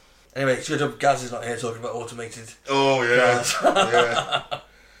 Anyway, it's good Gaz is not here talking about automated. Oh yeah, yeah.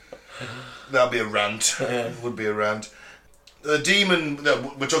 That'd be a rant. Yeah. Would be a rant. The demon.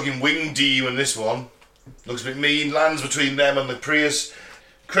 No, we're talking winged demon. This one looks a bit mean. Lands between them and the Prius.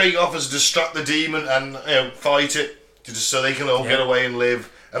 Craig offers to distract the demon and fight it. Just so they can all get away and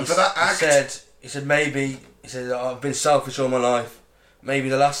live. And for that act... He said, I've been selfish all my life. Maybe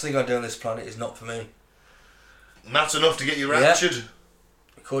the last thing I do on this planet is not for me. And that's enough to get you raptured. Yeah.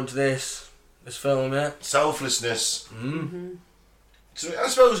 According to this film, yeah. Selflessness. So I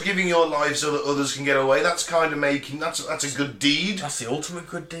suppose giving your life so that others can get away, that's kind of making... That's a good deed. That's the ultimate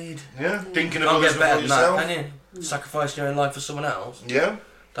good deed. Yeah, thinking of Can't others get better before than yourself. that, can you? Sacrificing your own life for someone else. Yeah.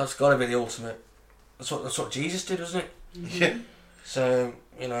 That's got to be the ultimate. That's what Jesus did, wasn't it? Yeah. So,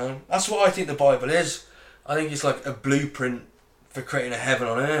 that's what I think the Bible is. I think it's like a blueprint for creating a heaven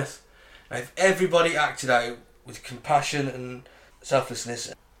on earth. And if everybody acted out with compassion and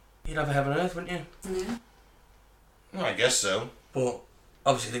selflessness, you'd have a heaven on earth, wouldn't you? Yeah. Well, I guess so. But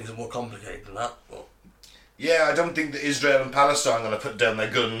obviously things are more complicated than that. But yeah, I don't think that Israel and Palestine are going to put down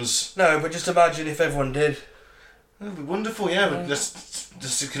their guns. no, but just imagine if everyone did. That'd be wonderful, yeah. But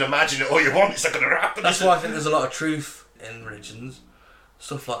just you can imagine it all you want. It's not going to happen. That's why I think there's a lot of truth in religions,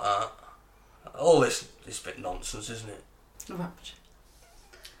 stuff like that. All this is a bit nonsense, isn't it? Rapture.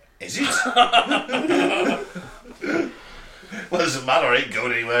 Is it? Well, it doesn't matter. I ain't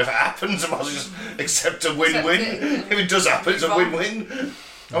going anywhere if it happens. I might as well just accept a win-win. If it does happen, it's a win-win.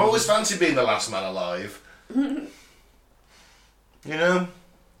 I always fancy being the last man alive. Like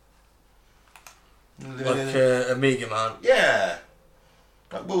Amiga Man. Yeah.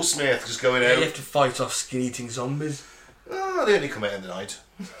 Like Will Smith just going out. You have to fight off skin-eating zombies. Oh, they only come out in the night.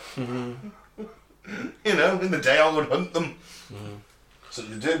 In the day I would hunt them. That's what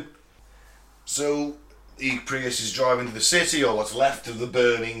you do. So, the Prius is driving to the city, or what's left of the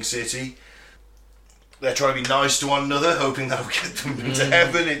burning city. They're trying to be nice to one another, hoping that'll get them into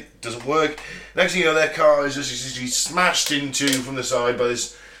heaven. It doesn't work. Next thing you know, their car is just smashed into from the side by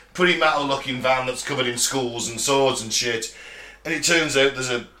this pretty metal-looking van that's covered in skulls and swords and shit. And it turns out there's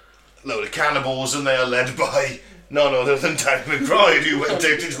a load of cannibals, and they are led by none other than Danny McBride, who went out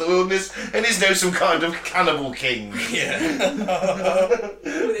into the wilderness and is now some kind of cannibal king. Yeah.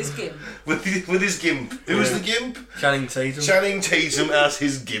 With his gimp. With his gimp. Who was the gimp? Channing Tatum. Channing Tatum as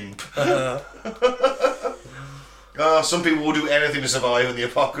his gimp. Some people will do anything to survive in the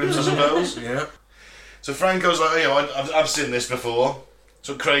apocalypse, I suppose. Yeah. So Franco's like, I've seen this before. That's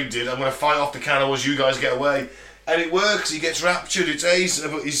what Craig did. I'm going to fight off the cannibals, you guys get away. And it works, he gets raptured, it's ace,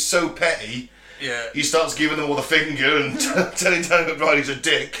 but he's so petty. Yeah. He starts giving them all the finger and telling Danny McBride he's a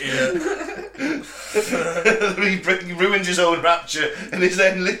dick. Yeah. He ruins his own rapture and is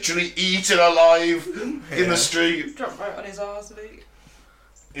then literally eaten alive in the street. Drop right on his arse, mate.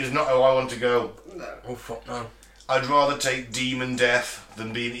 It's not how I want to go. No. Oh, fuck no. I'd rather take demon death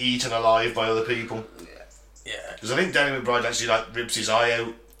than being eaten alive by other people. Yeah. Because I think Danny McBride actually rips his eye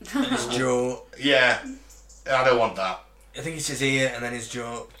out. And his jaw. Yeah, I don't want that. I think it's his ear and then his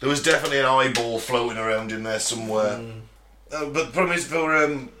jaw. There was definitely an eyeball floating around in there somewhere. But the problem is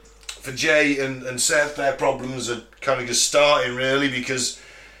for Jay and Seth, their problems are kind of just starting really because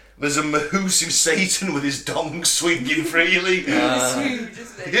there's a mahoosive Satan with his dong swinging freely. It's huge,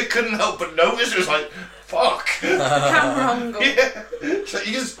 isn't it? You couldn't help but notice. It was like, fuck. Camera angle. Yeah. So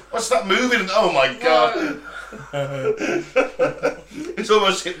you just, what's that moving? Oh my god. It's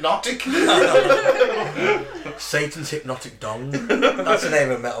almost hypnotic. Satan's Hypnotic Dong. That's the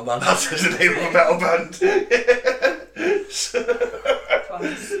name of a metal band. That's the name of a metal band.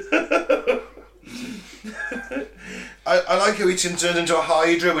 I like how he turns into a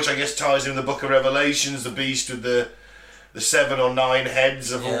Hydra, which I guess ties in the Book of Revelations, the beast with the 7 or 9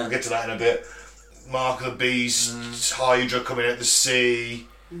 heads. We'll get to that in a bit. Mark of the Beast, Hydra coming out the sea.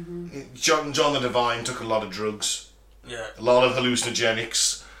 John the Divine took a lot of drugs. Yeah. A lot of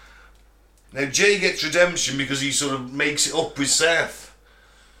hallucinogenics. Now Jay gets redemption because he sort of makes it up with Seth.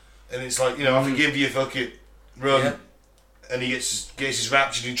 And it's like, I forgive you, fuck it, run. Yeah. And he gets his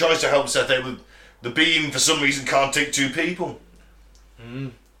rapture. He tries to help Seth out with the beam, for some reason can't take 2 people.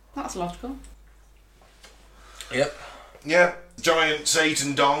 That's logical. Yep. Yeah, giant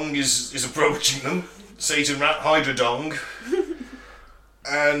Satan dong is approaching them. Satan Hydra dong.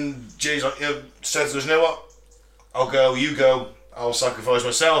 And Jay's like, Seth goes, you know what? I'll go, you go, I'll sacrifice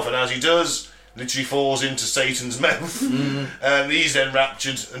myself. And as he does, literally falls into Satan's mouth. And he's then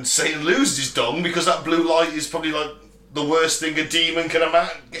raptured, and Satan loses his dong because that blue light is probably like the worst thing a demon can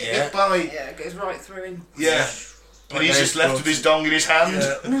get hit by. Yeah, it goes right through him. Yeah. And he's just left with his dong in his hand,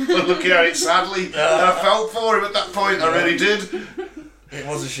 looking at it sadly. And I felt for him at that point, I really did. It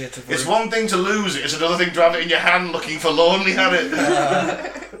was a shit. It's one thing to lose it, it's another thing to have it in your hand looking forlornly at it.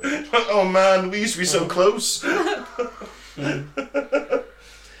 Oh man, we used to be so close. And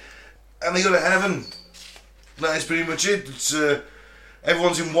they go to heaven. That is pretty much it. It's,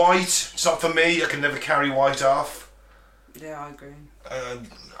 everyone's in white. It's not for me, I can never carry white off. Yeah, I agree.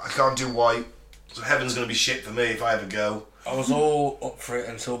 I can't do white. So heaven's going to be shit for me if I ever go. I was all up for it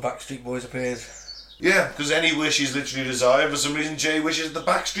until Backstreet Boys appeared. Yeah, because any wish is literally desire. For some reason, Jay wishes the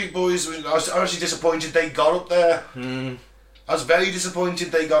Backstreet Boys. I was actually disappointed they got up there. I was very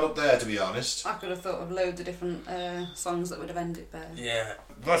disappointed they got up there, to be honest. I could have thought of loads of different songs that would have ended there. Yeah.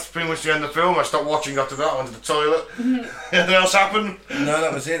 That's pretty much the end of the film. I stopped watching after that. I went to the toilet. Anything else happened? No,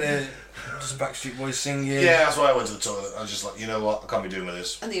 that was it. Just Backstreet Boys singing. Yeah, that's why I went to the toilet. I was just like, you know what? I can't be doing with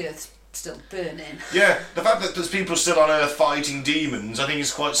this. And the Earth's still burning. Yeah, the fact that there's people still on Earth fighting demons, I think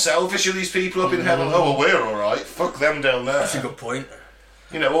is quite selfish of these people up in heaven. Oh, well, we're alright. Fuck them down there. That's a good point.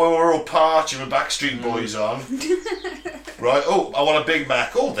 We're all partying with Backstreet Boys on. Right, oh, I want a Big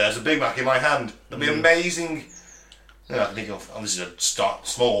Mac. Oh, there's a Big Mac in my hand. That'd be amazing. I can think of, obviously, I'd start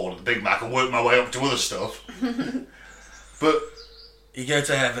small with a Big Mac and work my way up to other stuff. But you go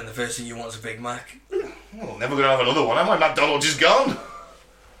to heaven, the first thing you want is a Big Mac. Well, never going to have another one. Am I? McDonald's is gone.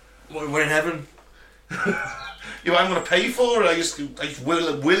 We're in heaven. You know, I'm going to pay for it. I just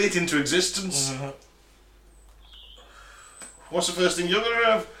will it into existence. What's the first thing you're going to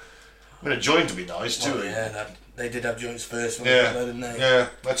have? I mean, a joint would be nice too. Well, yeah, they did have joints first. When Yeah, they got there, didn't they? Yeah,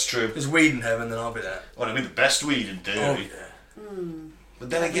 that's true. There's weed in heaven, then I'll be there. Well, it'd be the best weed in theory. Oh, yeah. But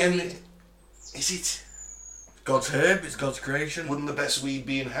then again, is it? God's herb, it's God's creation. Wouldn't the best weed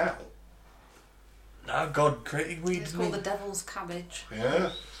be in hell? No, God created weed. It's called the devil's cabbage.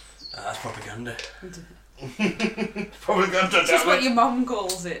 Yeah. That's propaganda. Probably going to That's what your mum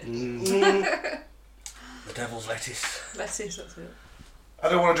calls it. The devil's lettuce. Lettuce, that's it. I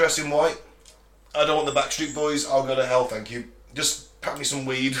don't want to dress in white. I don't want the Backstreet Boys. I'll go to hell, thank you. Just pack me some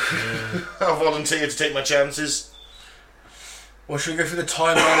weed. I'll volunteer to take my chances. Well, should we go through the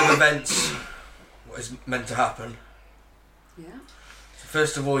timeline of events? What is meant to happen? Yeah. So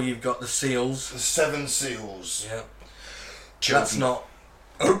first of all, you've got the seals. The 7 seals. Yeah. Children. That's not.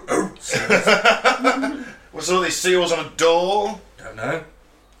 Seals. What's all these seals on a door? Don't know.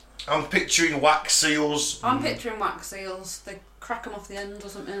 I'm picturing wax seals. I'm picturing wax seals. They crack them off the end or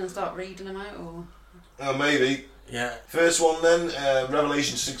something and start reading them out, or... Oh, maybe. Yeah. First one then,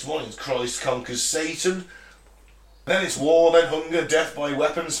 Revelation 6:1, it's Christ conquers Satan. Then it's war, then hunger, death by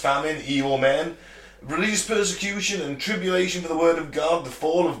weapons, famine, evil men, religious persecution and tribulation for the word of God, the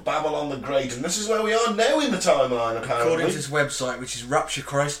fall of Babylon the Great. And this is where we are now in the timeline, apparently. According to this website, which is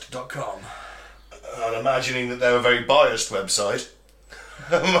rapturechrist.com. I'm imagining that they're a very biased website.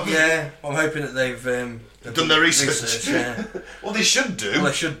 Yeah, I'm hoping that they've done their research. Yeah. Well, they should do. Well,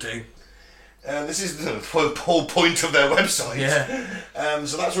 they should do. This is the whole point of their website. Yeah.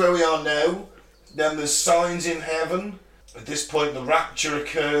 So that's where we are now. Then there's signs in heaven. At this point, the rapture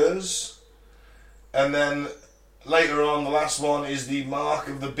occurs. And then later on, the last one is the mark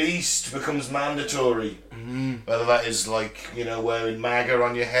of the beast becomes mandatory. Whether that is like, wearing MAGA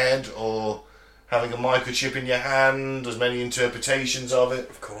on your head or having a microchip in your hand. There's many interpretations of it.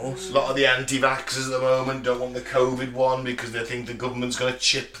 Of course. A lot of the anti-vaxxers at the moment don't want the COVID one because they think the government's going to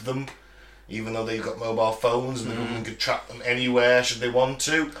chip them, even though they've got mobile phones and the government could track them anywhere should they want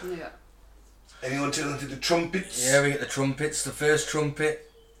to. Yeah. Anyone telling to the trumpets? Yeah, we get the trumpets. The first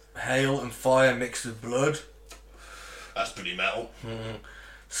trumpet, hail and fire mixed with blood. That's pretty metal.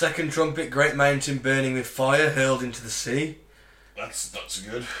 Second trumpet, great mountain burning with fire hurled into the sea. That's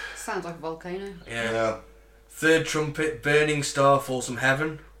good. Sounds like a volcano. Yeah. Third trumpet, burning star falls from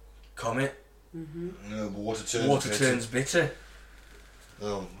heaven. Comet. No, water turns bitter.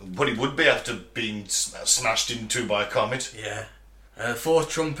 Oh, but it would be after being smashed into by a comet. Yeah. Fourth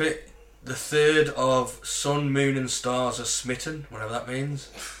trumpet, the third of sun, moon and stars are smitten, whatever that means.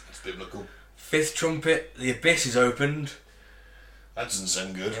 It's biblical. Fifth trumpet, the abyss is opened. That doesn't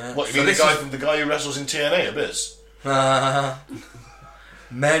sound good. Yeah. What, you So mean this the guy who wrestles in TNA Abyss?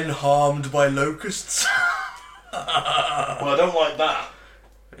 Men harmed by locusts. Well, I don't like that.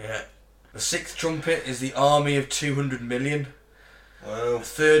 Yeah. The sixth trumpet is the army of 200 million. Well, A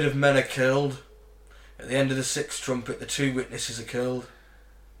third of men are killed. At the end of the sixth trumpet, the 2 witnesses are killed.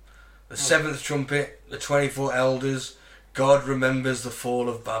 The seventh trumpet, the 24 elders. God remembers the fall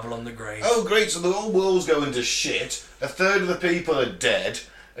of Babylon the Great. oh great, so the whole world's going to shit. A third of the people are dead,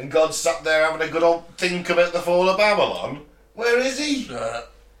 and God sat there having a good old think about the fall of Babylon. Where is he?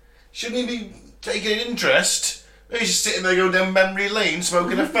 Shouldn't he be taking an interest? He's just sitting there going down memory lane,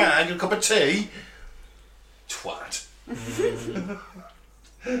 smoking a fag and a cup of tea. Twat.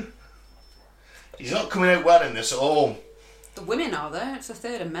 He's not coming out well in this at all. The women are there. It's a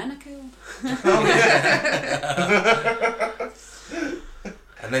third of men are killed.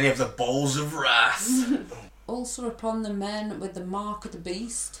 And then you have the bowls of wrath. Also upon the men with the mark of the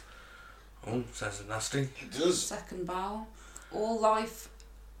beast. Oh, sounds nasty. It does. Second bow. All life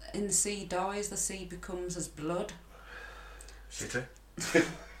in the sea dies. The sea becomes as blood. Shitter. Third,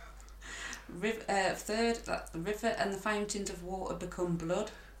 that the river and the fountains of water become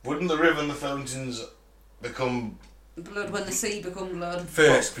blood. Wouldn't the river and the fountains become Blood when the sea become blood.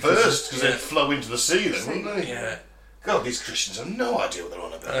 First, because they'd flow into the sea then, wouldn't they? Yeah. God, these Christians have no idea what they're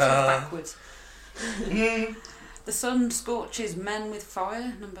on about. Backwards. The sun scorches men with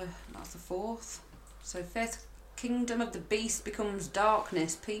fire. That's the fourth. So fifth, kingdom of the beast becomes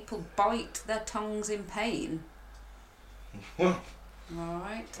darkness. People bite their tongues in pain.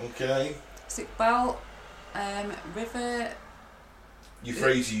 Right. Okay. Sickbal, river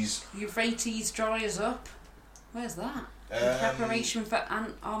Euphrates. dries up. Where's that? In preparation for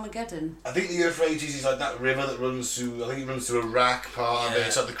Armageddon. I think the Euphrates is like that river that runs through. I think it runs through Iraq. Part of it.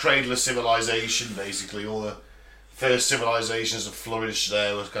 It's like the cradle of civilization, basically. All the first civilizations that flourished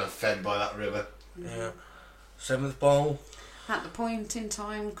there was kind of fed by that river. Yeah. Seventh bowl. At the point in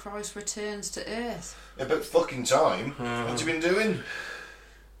time Christ returns to earth. About fucking time. What's he been doing?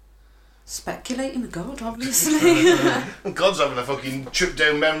 Speculating with God, obviously. God's having a fucking trip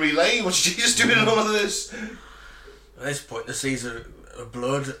down memory lane. What's Jesus doing in all of this? At this point, the seas are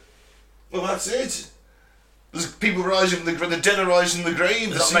blood. Well, that's it. There's people rising from the dead are rising from the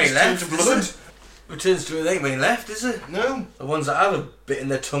grave. There's The not many seas turn left, to is blood. there? Returns to it, there ain't many left, is there? No. The ones that have a bit in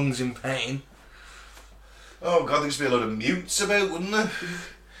their tongues in pain. Oh God, there'd be a lot of mutes about, wouldn't there?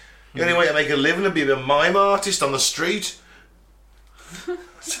 The only way to make a living would be a mime artist on the street.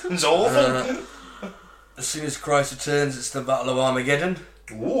 Sounds awful. As soon as Christ returns, it's the Battle of Armageddon.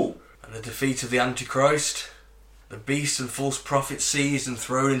 Ooh. And the defeat of the Antichrist. The beast and false prophet seized and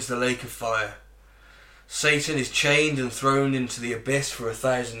thrown into the lake of fire. Satan is chained and thrown into the abyss for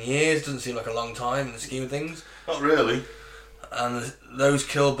 1,000 years. Doesn't seem like a long time in the scheme of things. Not really. And those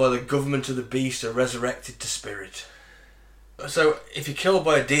killed by the government of the beast are resurrected to spirit. So, if you're killed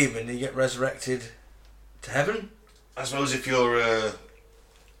by a demon, you get resurrected to heaven? I suppose if you're,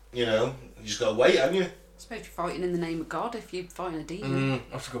 you just gotta wait, haven't you? I suppose you're fighting in the name of God if you're fighting a demon.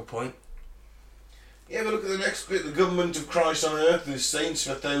 That's a good point. Yeah, but look at the next bit. The government of Christ on earth is saints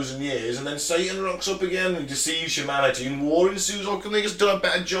for 1,000 years, and then Satan rocks up again and deceives humanity, and war ensues. Why couldn't they just done a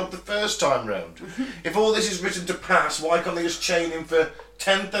better job the first time round? If all this is written to pass, why can't they just chain him for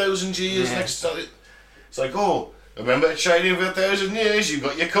 10,000 years next time? It's like, oh, remember to chain him for 1,000 years? You've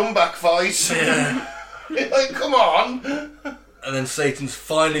got your comeback fight. Yeah. Like, come on. And then Satan's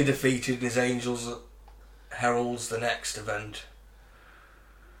finally defeated, and his angels heralds the next event.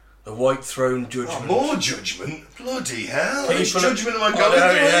 The White Throne Judgment. Oh, more judgment? Bloody hell. How much People judgment am I Oh, going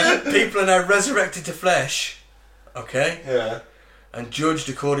no, through? People are now resurrected to flesh. Okay? Yeah. And judged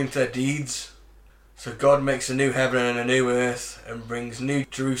according to their deeds. So God makes a new heaven and a new earth, and brings New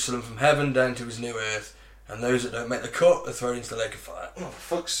Jerusalem from heaven down to his new earth. And those that don't make the cut are thrown into the lake of fire. Oh,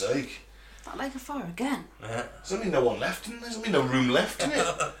 for fuck's sake. That lake of fire again. Yeah. Does that mean no one left in there? Does that mean no room left in it?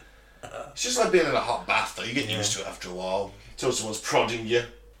 It's just like being in a hot bath, though. You get used to it after a while. Until someone's prodding you.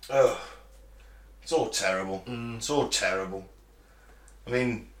 Ugh. It's all terrible. It's all terrible. I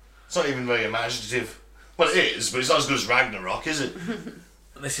mean, it's not even very imaginative. Well, it is, but it's not as good as Ragnarok, is it?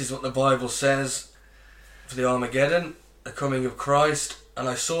 This is what the Bible says for the Armageddon, the coming of Christ. And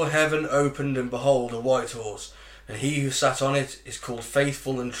I saw heaven opened, and behold, a white horse. And he who sat on it is called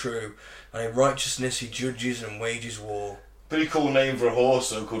Faithful and True. And in righteousness he judges and wages war. Pretty cool name for a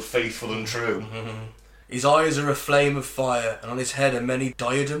horse, though, called Faithful and True. His eyes are a flame of fire, and on his head are many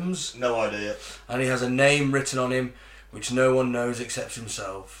diadems. No idea. And he has a name written on him which no one knows except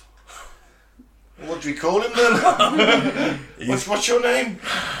himself. What do we call him then? What's your name?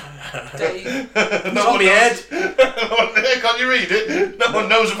 Dave. It's on my head. Can't you read it? No one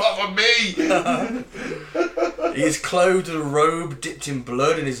knows apart from me. He is clothed in a robe dipped in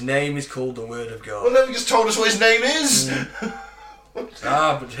blood, and his name is called the Word of Well, God. then he just told us what his name is. But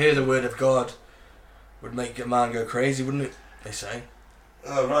to hear the Word of God would make a man go crazy, wouldn't it? They say.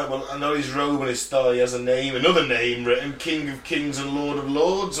 Oh, right, well, I know his robe and his thigh has a name, another name written, King of Kings and Lord of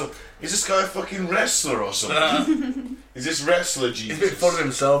Lords. Or is this guy a fucking wrestler or something? Is this wrestler Jesus? He's a bit full of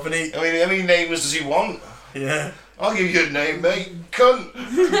himself, isn't he? I mean, how many names does he want? Yeah. I'll give you a name, mate. Cunt.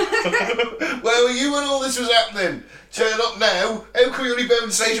 Where were you when all this was happening? Turn up now. How come you only been on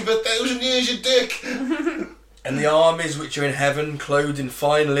station for 1,000 years, you dick? And the armies which are in heaven, clothed in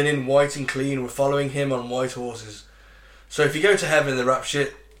fine linen, white and clean, were following him on white horses. So if you go to heaven in the rapture,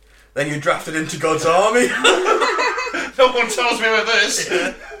 then you're drafted into God's army. No one tells me about this.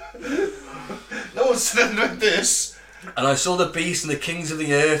 No one said about this. And I saw the beast and the kings of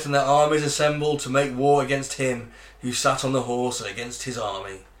the earth and their armies assembled to make war against him who sat on the horse and against his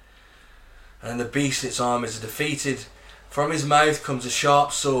army. And the beast and its armies are defeated. From his mouth comes a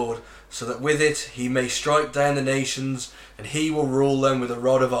sharp sword, so that with it he may strike down the nations, and he will rule them with a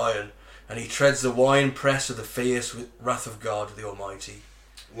rod of iron. And he treads the winepress of the fierce wrath of God the Almighty.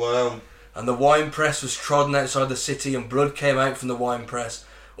 Wow. And the winepress was trodden outside the city, and blood came out from the winepress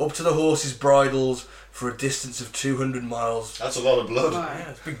up to the horses' bridles for a distance of 200 miles. That's a lot of blood. Yeah,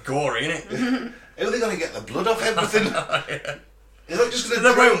 it's a bit gory, isn't it? How are they going to get the blood off everything? Is that just going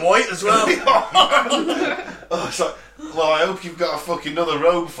They're wearing white as well. Oh, it's like, well, I hope you've got a fucking another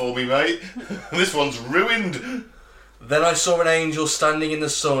robe for me, mate. This one's ruined. Then I saw an angel standing in the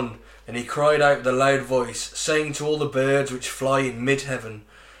sun, and he cried out with a loud voice, saying to all the birds which fly in mid-heaven,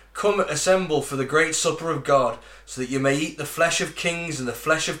 Come, assemble for the great supper of God, so that you may eat the flesh of kings, and the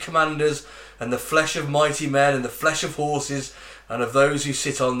flesh of commanders, and the flesh of mighty men, and the flesh of horses, and of those who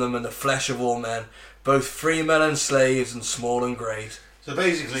sit on them, and the flesh of all men, both free men and slaves, and small and great. So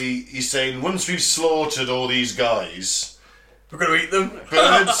basically, he's saying, once we've slaughtered all these guys, We're going to eat them.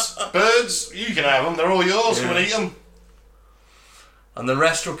 birds, you can have them, they're all yours, come and eat them. And the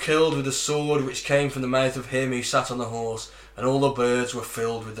rest were killed with the sword which came from the mouth of him who sat on the horse, and all the birds were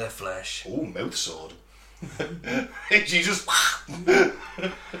filled with their flesh. Oh, mouth sword. Hey, Jesus.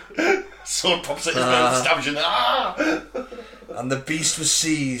 Sword pops out his mouth, stabs you in the... Ah! And the beast was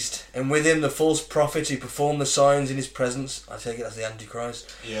seized, and with him the false prophet who performed the signs in his presence, I take it as the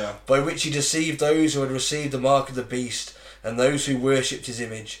Antichrist, Yeah. by which he deceived those who had received the mark of the beast, and those who worshipped his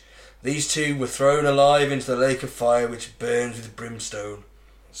image. These two were thrown alive into the lake of fire which burns with brimstone.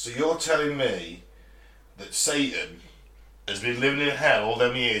 So you're telling me that Satan has been living in hell all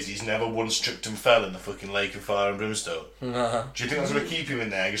them years, he's never once tripped and fell in the fucking lake of fire and brimstone? Do you think that's going to keep him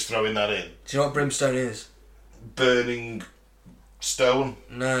in there, just throwing that in? Do you know what brimstone is? Burning stone?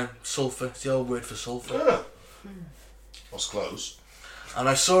 No, sulphur. It's the old word for sulphur. Ah. That's close. And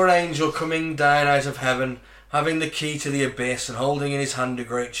I saw an angel coming down out of heaven, having the key to the abyss, and holding in his hand a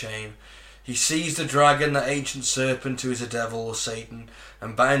great chain. He seized the dragon, that ancient serpent who is a devil or Satan,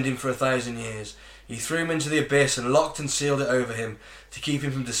 and bound him for 1,000 years. He threw him into the abyss and locked and sealed it over him to keep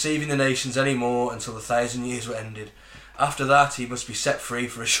him from deceiving the nations any more until the 1,000 years were ended. After that, he must be set free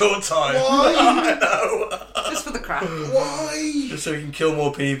for a short time. Why? I know. Just for the crap. Why? Just so he can kill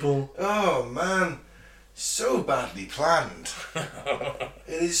more people. Oh man, so badly planned. It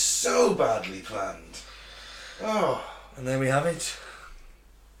is so badly planned. Oh, And there we have it.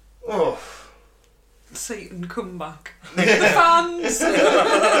 oh. Satan come back. Yeah. The fans!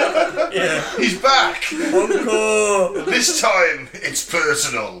 Yeah. He's back. Encore. This time it's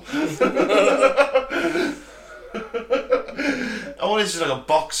personal. I wanted to do like a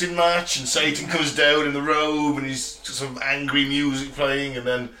boxing match, and Satan comes down in the robe, and he's some angry music playing, and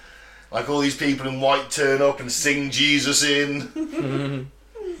then like all these people in white turn up and sing Jesus in.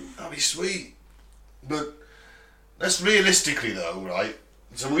 That'd be sweet. But that's realistically though, right?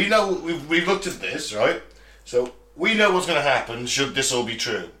 So we know we've looked at this, right? So we know what's going to happen should this all be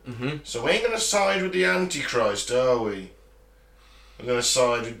true. Mm-hmm. So we ain't going to side with the Antichrist, are we? We're going to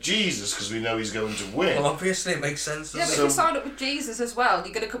side with Jesus because we know he's going to win. Well, obviously it makes sense. Yeah, but doesn't if you sign up with Jesus as well,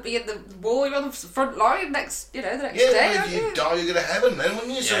 you're going to be in the war, you're on the front line the next Yeah, day, but aren't if you you? die, you go to heaven then,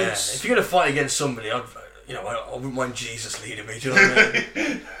 wouldn't you? it? So Yeah. it's- If you're going to fight against somebody, I wouldn't mind Jesus leading me, do you know what I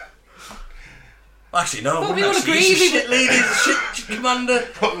mean? Actually, no, I But wouldn't we all actually. agree He's a we shit leader, he's a shit commander.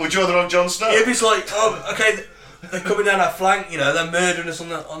 What, would you rather have Jon Snow? If it's like, oh, okay, they're coming down our flank, they're murdering us on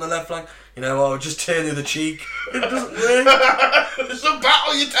the left flank, I'll just turn the other cheek. It doesn't work. There's a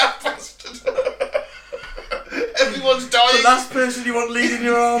battle, you daft bastard. Everyone's dying. The last person you want leading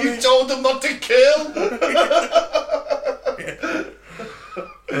your army. You told them not to kill.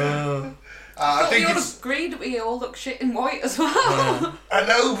 I But think we all it's. agree that we all look shit in white as well. Yeah. I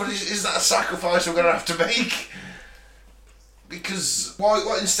know, but is that a sacrifice we're going to have to make? Because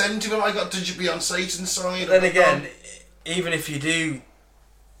what incentive have I got to be on Satan's side? Then again, even if you do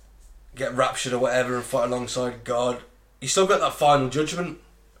get raptured or whatever and fight alongside God, you still got that final judgment.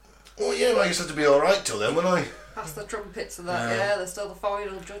 Well, yeah, I guess I have to be alright till then, wouldn't I? That's the trumpets of that, Yeah. yeah, there's still the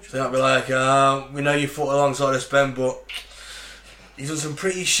final judgment. So that'd be like, we know you fought alongside us, Ben, but you've done some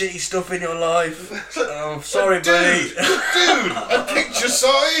pretty shitty stuff in your life. Sorry, buddy. Dude, I picked your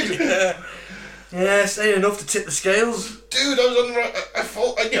side. Yeah, it's ain't enough to tip the scales. Dude, I was on the right. I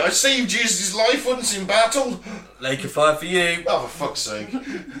fought. I saved Jesus' life once in battle. Lake of fire for you. Oh, for fuck's sake.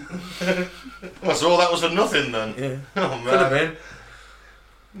 Well, so all that was for nothing then. Yeah, Oh, could have man.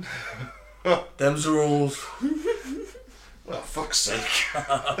 been. Them's the rules. Oh, fuck's sake.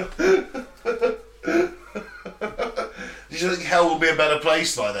 Do you think hell will be a better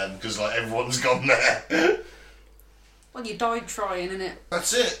place by then? Because, like, everyone's gone there. Well, you died trying, innit?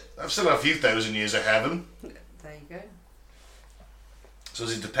 That's it. I've still got a few thousand years of heaven. There you go. So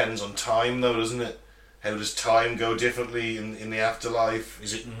it depends on time, though, doesn't it? How does time go differently in the afterlife?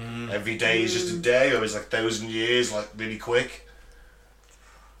 Is it every day is just a day, or is like 1,000 years like really quick?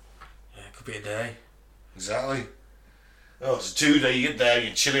 Yeah, it could be a day. Exactly. Oh, it's a 2 day. You get there,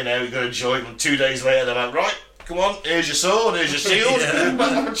 you're chilling out, you got a joint, and 2 days later they're like, right, come on, here's your sword, here's your shield. Yeah.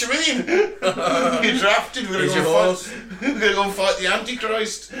 What do you mean? You're drafted. We're Here's gonna your go horse. fight. We're gonna go and fight the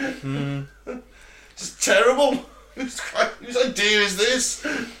Antichrist. It's terrible. Whose idea is this?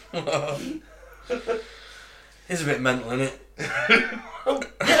 It's a bit mental, isn't it?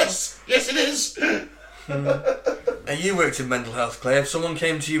 Yes, it is. Now, you worked in mental health, Clay. If someone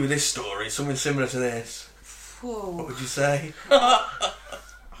came to you with this story, something similar to this, what Whoa. would you say?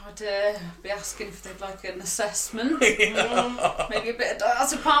 I'd be asking if they'd like an assessment. Maybe a bit of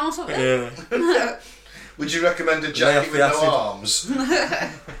diazepam or something. Yeah. Would you recommend a Lay jacket off with the no acid. arms?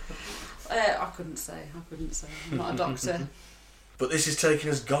 I couldn't say. I'm not a doctor. But this is taken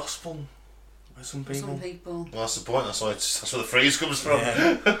as gospel by some people. Some people. Well, that's the point. That's where the phrase comes from.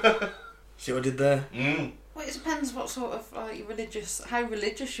 Yeah. See what I did there? Mm. Well, it depends what sort of how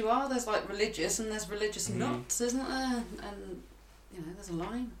religious you are. There's like religious and there's religious nuts, isn't there? And there's a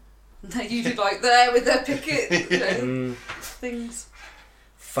line. And they're usually like there with their picket things.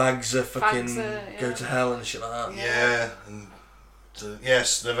 Fags Fags are fucking Fags are, go yeah. to hell and shit like that. Yeah, and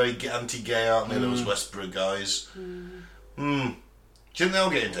yes, they're very anti-gay, aren't they? Those Westboro guys. Do you think they'll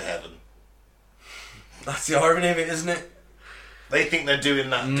get into heaven? That's the irony of it, isn't it? They think they're doing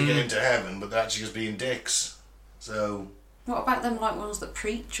that to get into heaven, but they're actually just being dicks. So What about them like ones that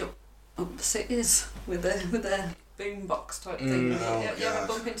preach up the cities with their boombox type thing? Oh, you ever God.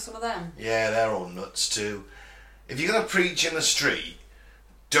 bump into some of them? yeah, they're all nuts too. If you're gonna preach in the street,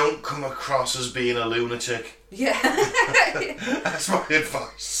 don't come across as being a lunatic. Yeah. That's my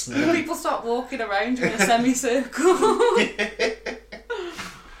advice. People start walking around you in a semicircle.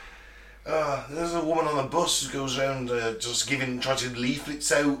 There's a woman on the bus who goes around trying to give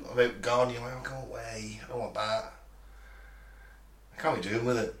leaflets out about God. And you're like, oh, go away. day. I want that. I can't be doing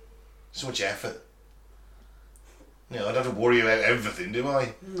with it. So much effort. You know, I don't have to worry about everything, do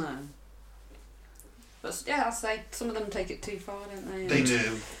I? No. But yeah, I'll say some of them take it too far, don't they? They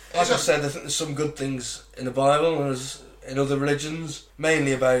do. Like I said, I think there's some good things in the Bible and there's in other religions,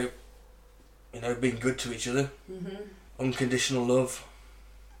 mainly about, being good to each other, unconditional love.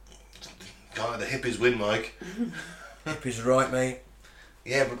 Can't let the hippies win, Mike. Hippies are right, mate.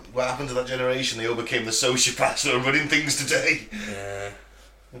 Yeah, but what happened to that generation? They all became the sociopaths that are running things today. Yeah.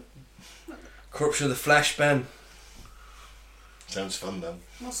 Corruption of the flesh, Ben. Sounds fun, then.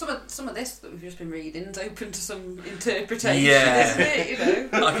 Well, some of this that we've just been reading is open to some interpretation, Yeah. isn't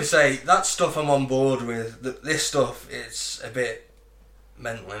it? Like I say, that stuff I'm on board with. This stuff, it's a bit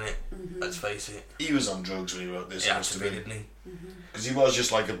mental, innit? Let's face it. He was on drugs when he wrote this. He had to be, didn't he? Because he was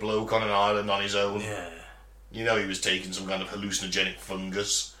just like a bloke on an island on his own. Yeah. You know, he was taking some kind of hallucinogenic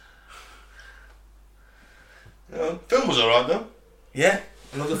fungus. Film was alright though. Yeah.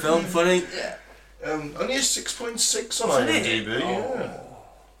 Another film, funny. Yeah. Only a 6.6 on Wasn't IMDb. it? Yeah.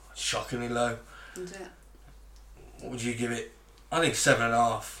 Shockingly low. Is it? What would you give it? I think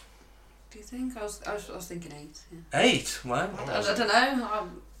 7.5. Do you think? I was thinking 8. Yeah. 8? Wow. I don't know. I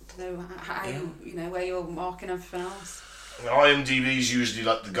don't know how where you're marking everything else. IMDb's usually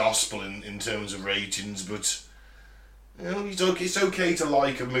like the gospel in terms of ratings, but it's okay to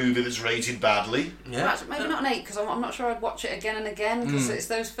like a movie that's rated badly. Yeah. Actually, maybe not an 8 because I'm not sure I'd watch it again and again because it's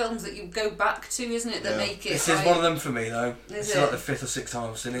those films that you go back to, isn't it? That make it. This is one of them for me though. It's it? like the 5th or 6th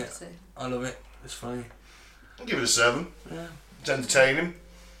time I've seen it. I love it. It's funny. I'll give it a 7. Yeah. It's entertaining.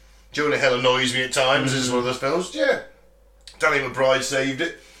 Jonah Hill annoys me at times. It's one of those films. Yeah. Danny McBride saved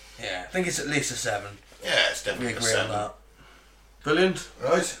it. Yeah. I think it's at least a 7. Yeah, it's We definitely a agree 7. on that. Brilliant.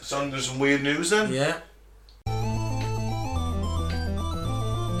 Right, so on to some weird news then. Yeah.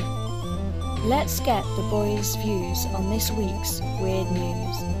 Let's get the boys' views on this week's weird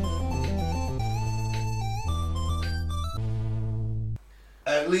news.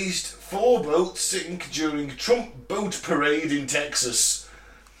 At least 4 boats sink during Trump boat parade in Texas.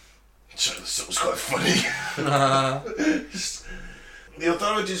 So that was quite funny. The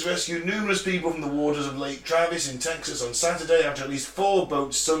authorities rescued numerous people from the waters of Lake Travis in Texas on Saturday after at least 4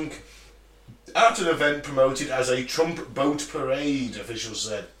 boats sunk at an event promoted as a Trump boat parade, officials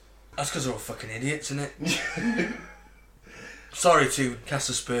said. That's because they're all fucking idiots, isn't it? Sorry to cast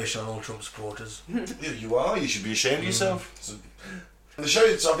aspersion on all Trump supporters. You are, you should be ashamed of yourself. The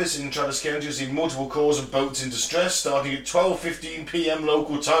sheriff's office in Travis County has seen multiple calls of boats in distress starting at 12:15 p.m.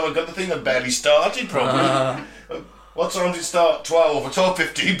 local time. I've got the thing that barely started, probably. What time did it start? 12 or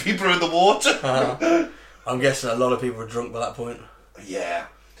 12:15? People are in the water. I'm guessing a lot of people are drunk by that point. Yeah.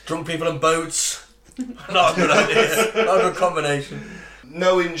 Drunk people and boats. Not a good idea. Not a good combination.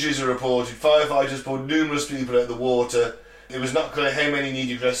 No injuries are reported. Firefighters pulled numerous people out of the water. It was not clear how many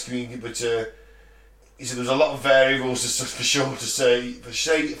needed rescuing, but he said there was a lot of variables for sure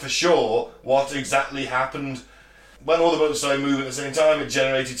what exactly happened. When all the boats started moving at the same time, it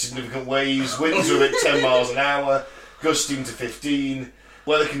generated significant waves. Winds were at 10 miles an hour, gusting to 15.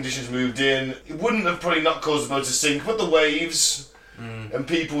 Weather conditions moved in. It wouldn't have probably not caused the boat to sink, but the waves and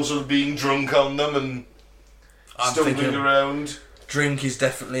people sort of being drunk on them and stumbling around. Drink is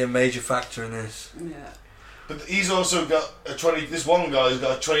definitely a major factor in this. Yeah. But he's also got this one guy's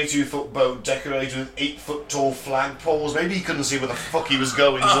got a 22-foot boat decorated with 8-foot tall flagpoles. Maybe he couldn't see where the fuck he was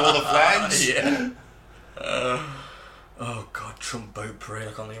going, so all the flags. Yeah. Oh god, Trump boat parade,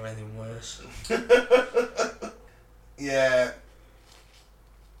 I can't think of anything worse. Yeah.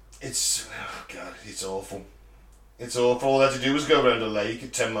 It's awful. It's awful. All they had to do was go around a lake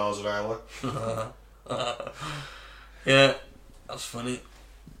at 10 miles an hour. Yeah, that's funny.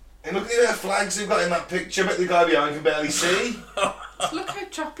 And look at the flags they've got in that picture. I bet the guy behind can barely see. Look how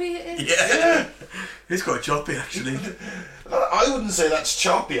choppy it is. Yeah. It's quite choppy actually. I wouldn't say that's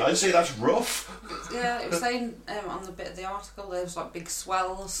choppy. I'd say that's rough. Yeah, it was saying on the bit of the article there's like big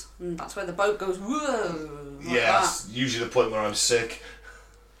swells, and that's where the boat goes. Whoa! Like That's usually the point where I'm sick.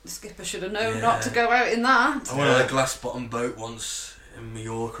 The skipper should have known not to go out in that. I went on a glass bottom boat once in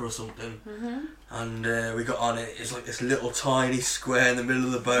Mallorca or something, and we got on it. It's like this little tiny square in the middle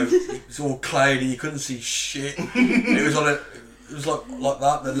of the boat. It was all cloudy. You couldn't see shit. It was on it. It was like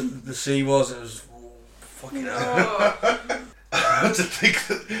that. The sea was. It was fucking hell. To think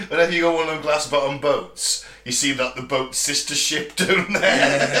that whenever you go on one of them glass bottom boats, you see that the boat's sister ship down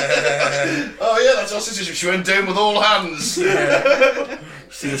there. Oh yeah, that's our sister ship. She went down with all hands. Yeah.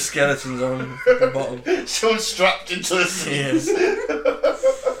 See the skeletons on the bottom. So strapped into the seat. Yes.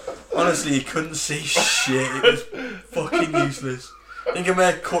 Honestly, you couldn't see shit. It was fucking useless. I think I may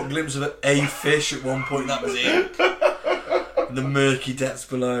have caught a glimpse of a fish at one point, that was it. In the murky depths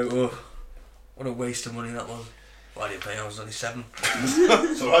below. Oh, what a waste of money that was. Well, I didn't pay, I was only 7.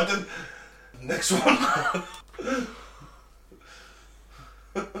 It's alright then. Next one.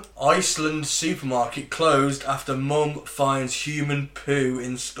 Iceland supermarket closed after mum finds human poo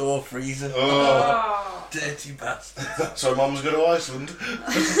in store freezer. Oh. Dirty bastard. That's why Mum's going to Iceland.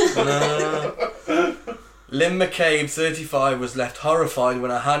 Lynn McCabe, 35, was left horrified when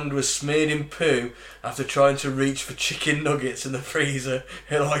her hand was smeared in poo after trying to reach for chicken nuggets in the freezer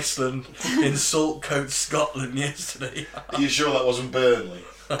in Iceland in Saltcote, Scotland yesterday. Are you sure that wasn't Burnley?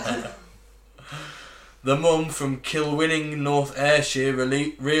 The mum from Kilwinning, North Ayrshire,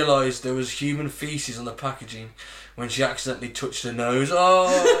 realised there was human faeces on the packaging when she accidentally touched her nose.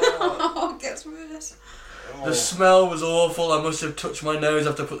 Oh, it gets worse. The smell was awful. I must have touched my nose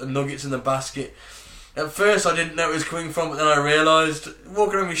after I put the nuggets in the basket. At first I didn't know where it was coming from, but then I realised,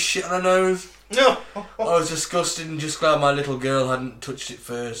 walking around with shit on her nose. No. I was disgusted and just glad my little girl hadn't touched it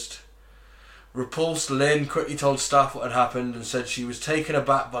first. Repulsed, Lynn quickly told staff what had happened and said she was taken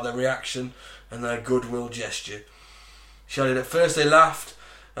aback by the reaction and their goodwill gesture. She added, at first they laughed,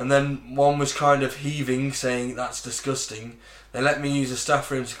 and then one was kind of heaving, saying, that's disgusting. They let me use the staff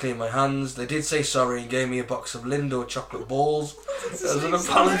room to clean my hands. They did say sorry and gave me a box of Lindor chocolate balls as an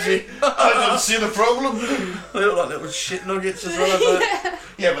apology. I don't see the problem. They look like little shit nuggets as well, I bet.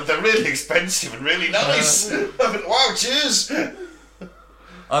 Yeah, but they're really expensive and really nice. I mean, wow, cheers.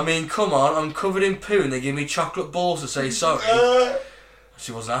 I mean, come on, I'm covered in poo and they give me chocolate balls to say sorry.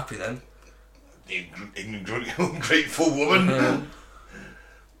 She wasn't happy then. Ungrateful woman.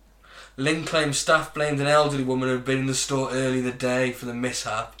 Lynn claims staff blamed an elderly woman who had been in the store early in the day for the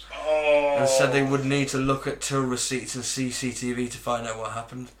mishap and said they would need to look at till receipts and CCTV to find out what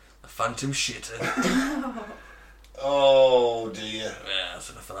happened. A phantom shitter. Oh dear. Yeah, that's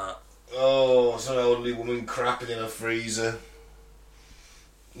enough of that. Oh, some elderly woman crapping in a freezer.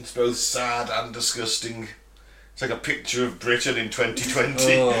 It's both sad and disgusting. It's like a picture of Britain in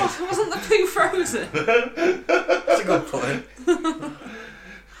 2020. Oh. Wasn't the poo frozen? That's a good point.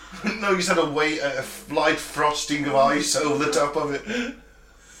 No, you just had a light frosting of ice over the top of it.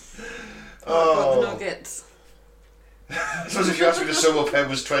 Got the nuggets. I suppose if you asked me to sum up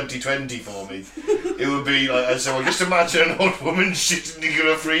Emma's 2020 for me, it would be like, I'd say, well, just imagine an old woman shitting in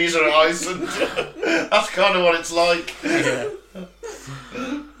a freezer in Iceland. That's kind of what it's like. Yeah.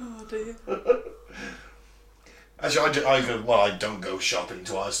 Oh dear. Actually, I don't go shopping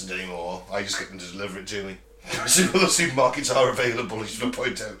to Iceland anymore. I just get them to deliver it to me. Other supermarkets are available, I should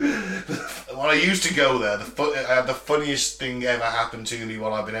point out. When I used to go there, the funniest thing ever happened to me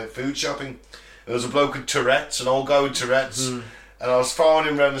while I've been out food shopping. There was a bloke with Tourette's, an old guy with Tourette's, and I was following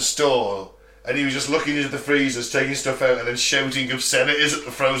him around the store, and he was just looking into the freezers, taking stuff out, and then shouting obscenities at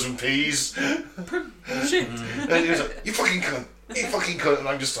the frozen peas. Shit. And he was like, you fucking cunt, you fucking cunt. And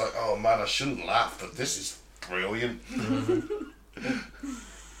I'm just like, oh man, I shouldn't laugh, but this is brilliant.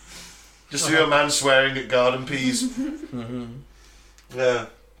 Just to hear a man swearing at garden peas. Yeah.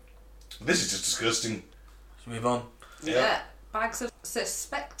 This is just disgusting. Let's move on. Yeah. Bags of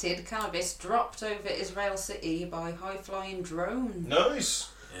suspected cannabis dropped over Israel City by high-flying drone.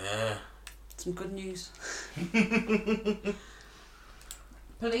 Nice. Yeah. Some good news.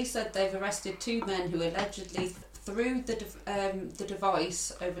 Police said they've arrested 2 men who allegedly threw the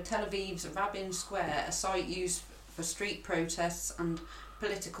device over Tel Aviv's Rabin Square, a site used for street protests and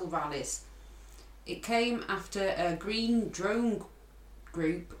political rallies. It came after a Green Drone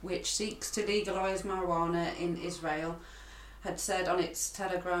group, which seeks to legalise marijuana in Israel, had said on its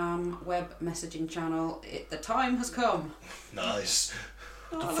Telegram web messaging channel, the time has come. Nice.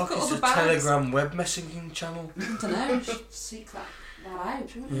 Oh, The look fuck at all is the a bags. Telegram web messaging channel? I don't know, you should seek that out,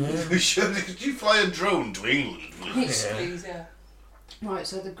 shouldn't you? Yeah. We should. Could you fly a drone to England, please? Yes, Yeah. please, yeah. Right,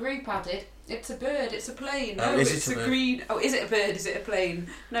 so the group added, it's a bird, it's a plane. No, Is it's it a a bird? green... Oh, is it a bird, is it a plane?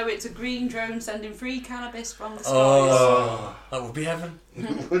 No, it's a green drone sending free cannabis from the skies. Oh, that would be heaven.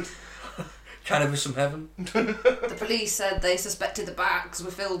 Would- Cannabis from heaven. The police said they suspected the bags were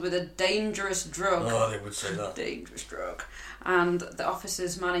filled with a dangerous drug. Oh, they would say that. Dangerous drug. And the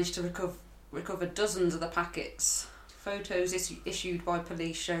officers managed to recover dozens of the packets. Photos issued by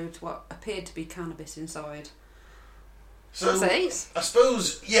police showed what appeared to be cannabis inside. So, That's ace. I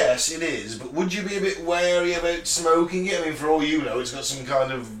suppose, yes, it is, but would you be a bit wary about smoking it? I mean, for all you know, it's got some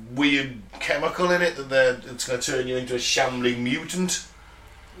kind of weird chemical in it it's going to turn you into a shambling mutant.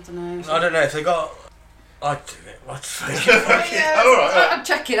 I don't know. I don't know if they got. I'd do it. I'd take it. Yeah, Alright. I'd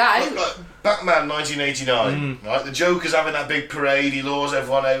check it out. Like Batman 1989, right? The Joker's having that big parade, he lures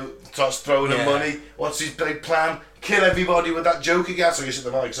everyone out, starts throwing them Yeah. money. What's his big plan? kill everybody with that Joker gas. I guess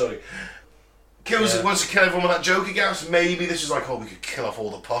at the mic, sorry. Wants to kill everyone with that Joker gas. Maybe this is like, we could kill off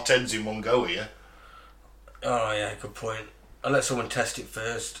all the potheads in one go here. Oh yeah, good point. I'll let someone test it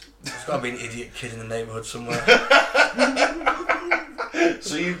first. There's got to be an idiot kid in the neighbourhood somewhere.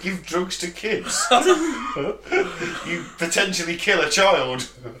 So you give drugs to kids? You potentially kill a child?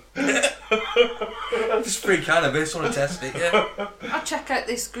 Just free cannabis, want to test it, yeah. I'll check out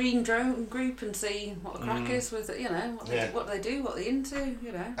this green drone group and see what the crack is with it, what they do, what they're into,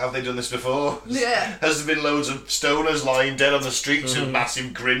 Have they done this before? Yeah. Has there been loads of stoners lying dead on the streets with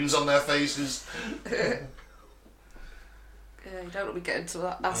massive grins on their faces? Yeah, you don't want to be getting to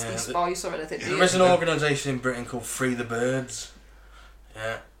that nasty spice or anything. There is an organisation in Britain called Free the Birds.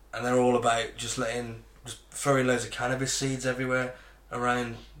 Yeah. And they're all about just throwing loads of cannabis seeds everywhere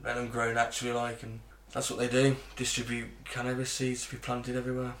around, letting them grow naturally and that's what they do. Distribute cannabis seeds to be planted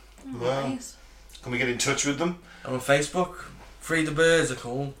everywhere. Wow. Nice. Can we get in touch with them? And on Facebook, Free the Birds are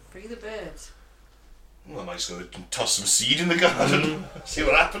called. Free the birds. Well, I might just go and toss some seed in the garden, see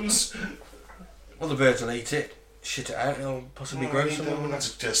what happens. Well, the birds will eat it, shit it out, and it'll possibly grow somewhere.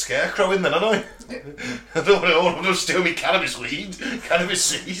 That's a scarecrow in then, aren't I? I don't want all of them steal me cannabis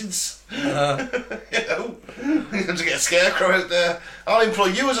seeds. You have to get a scarecrow out there. I'll employ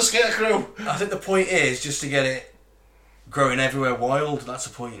you as a scarecrow. I think the point is just to get it growing everywhere wild. That's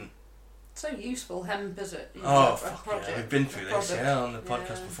the point. So useful, hemp, is it? Fuck yeah. We've been through this, on the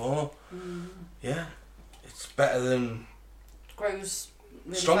podcast before. Mm. Yeah. It's better than... It grows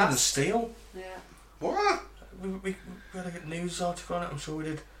really stronger than fast. steel. Yeah. What? We had a news article on it, I'm sure we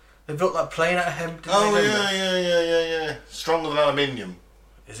did. They built that plane out of hemp, didn't Oh, they? yeah. Stronger than aluminium.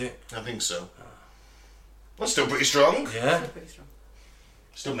 Is it? I think so. That's still pretty strong. Yeah. Still pretty strong.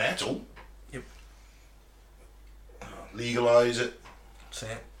 Still metal. Yep. Legalise it. That's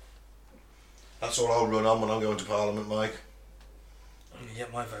it. That's all I'll run on when I'm going to Parliament, Mike. You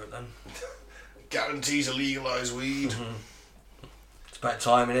get my vote then. Guarantees a legalised weed. Mm-hmm. It's about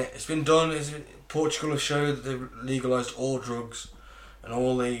time, innit? It's been done. Portugal has showed that they've legalised all drugs, and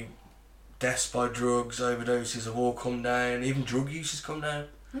all the deaths by drugs, overdoses have all come down. Even drug use has come down.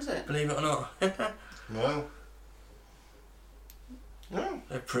 Is it? Believe it or not. No. No,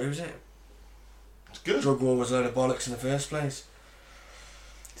 It proves it. it's good. Drug war was a load of bollocks in the first place.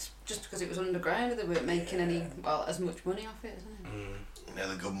 It's just because it was underground, they weren't making as much money off it, isn't it? Now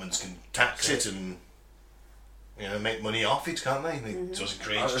the governments can tax it and make money off it, can't they? So it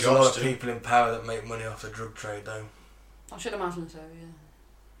creates There's jobs a lot of too. people in power that make money off the drug trade, though. I should imagine so,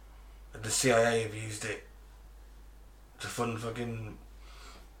 yeah. The CIA have used it to fund fucking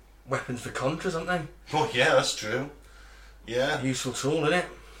weapons for Contras, haven't they? Oh yeah, that's true. Yeah. Useful tool, isn't it?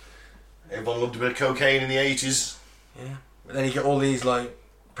 Everyone loved a bit of cocaine in the 80s. Yeah. But then you get all these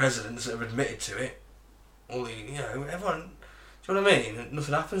presidents that have admitted to it. All the everyone. Do you know what I mean?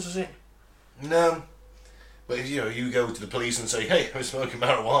 Nothing happens, does it? No. But if you go to the police and say, "Hey, I'm smoking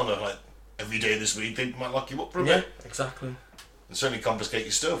marijuana every day this week," they might lock you up for a bit. Exactly. And certainly confiscate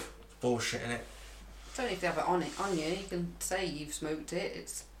your stuff. It's bullshit, innit? It's only if they have it on you, you can say you've smoked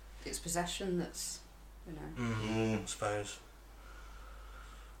it. It's possession that's, I suppose.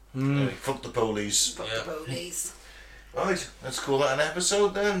 Anyway, fuck the police. Fuck the police. Right, let's call that an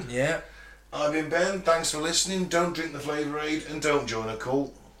episode then. Yeah. I've been Ben, thanks for listening. Don't drink the Flavour Aid and don't join a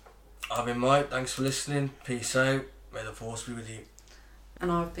cult. I've been Mike, thanks for listening. Peace out. May the force be with you.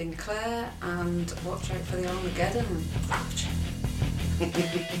 And I've been Claire, and watch out for the Armageddon.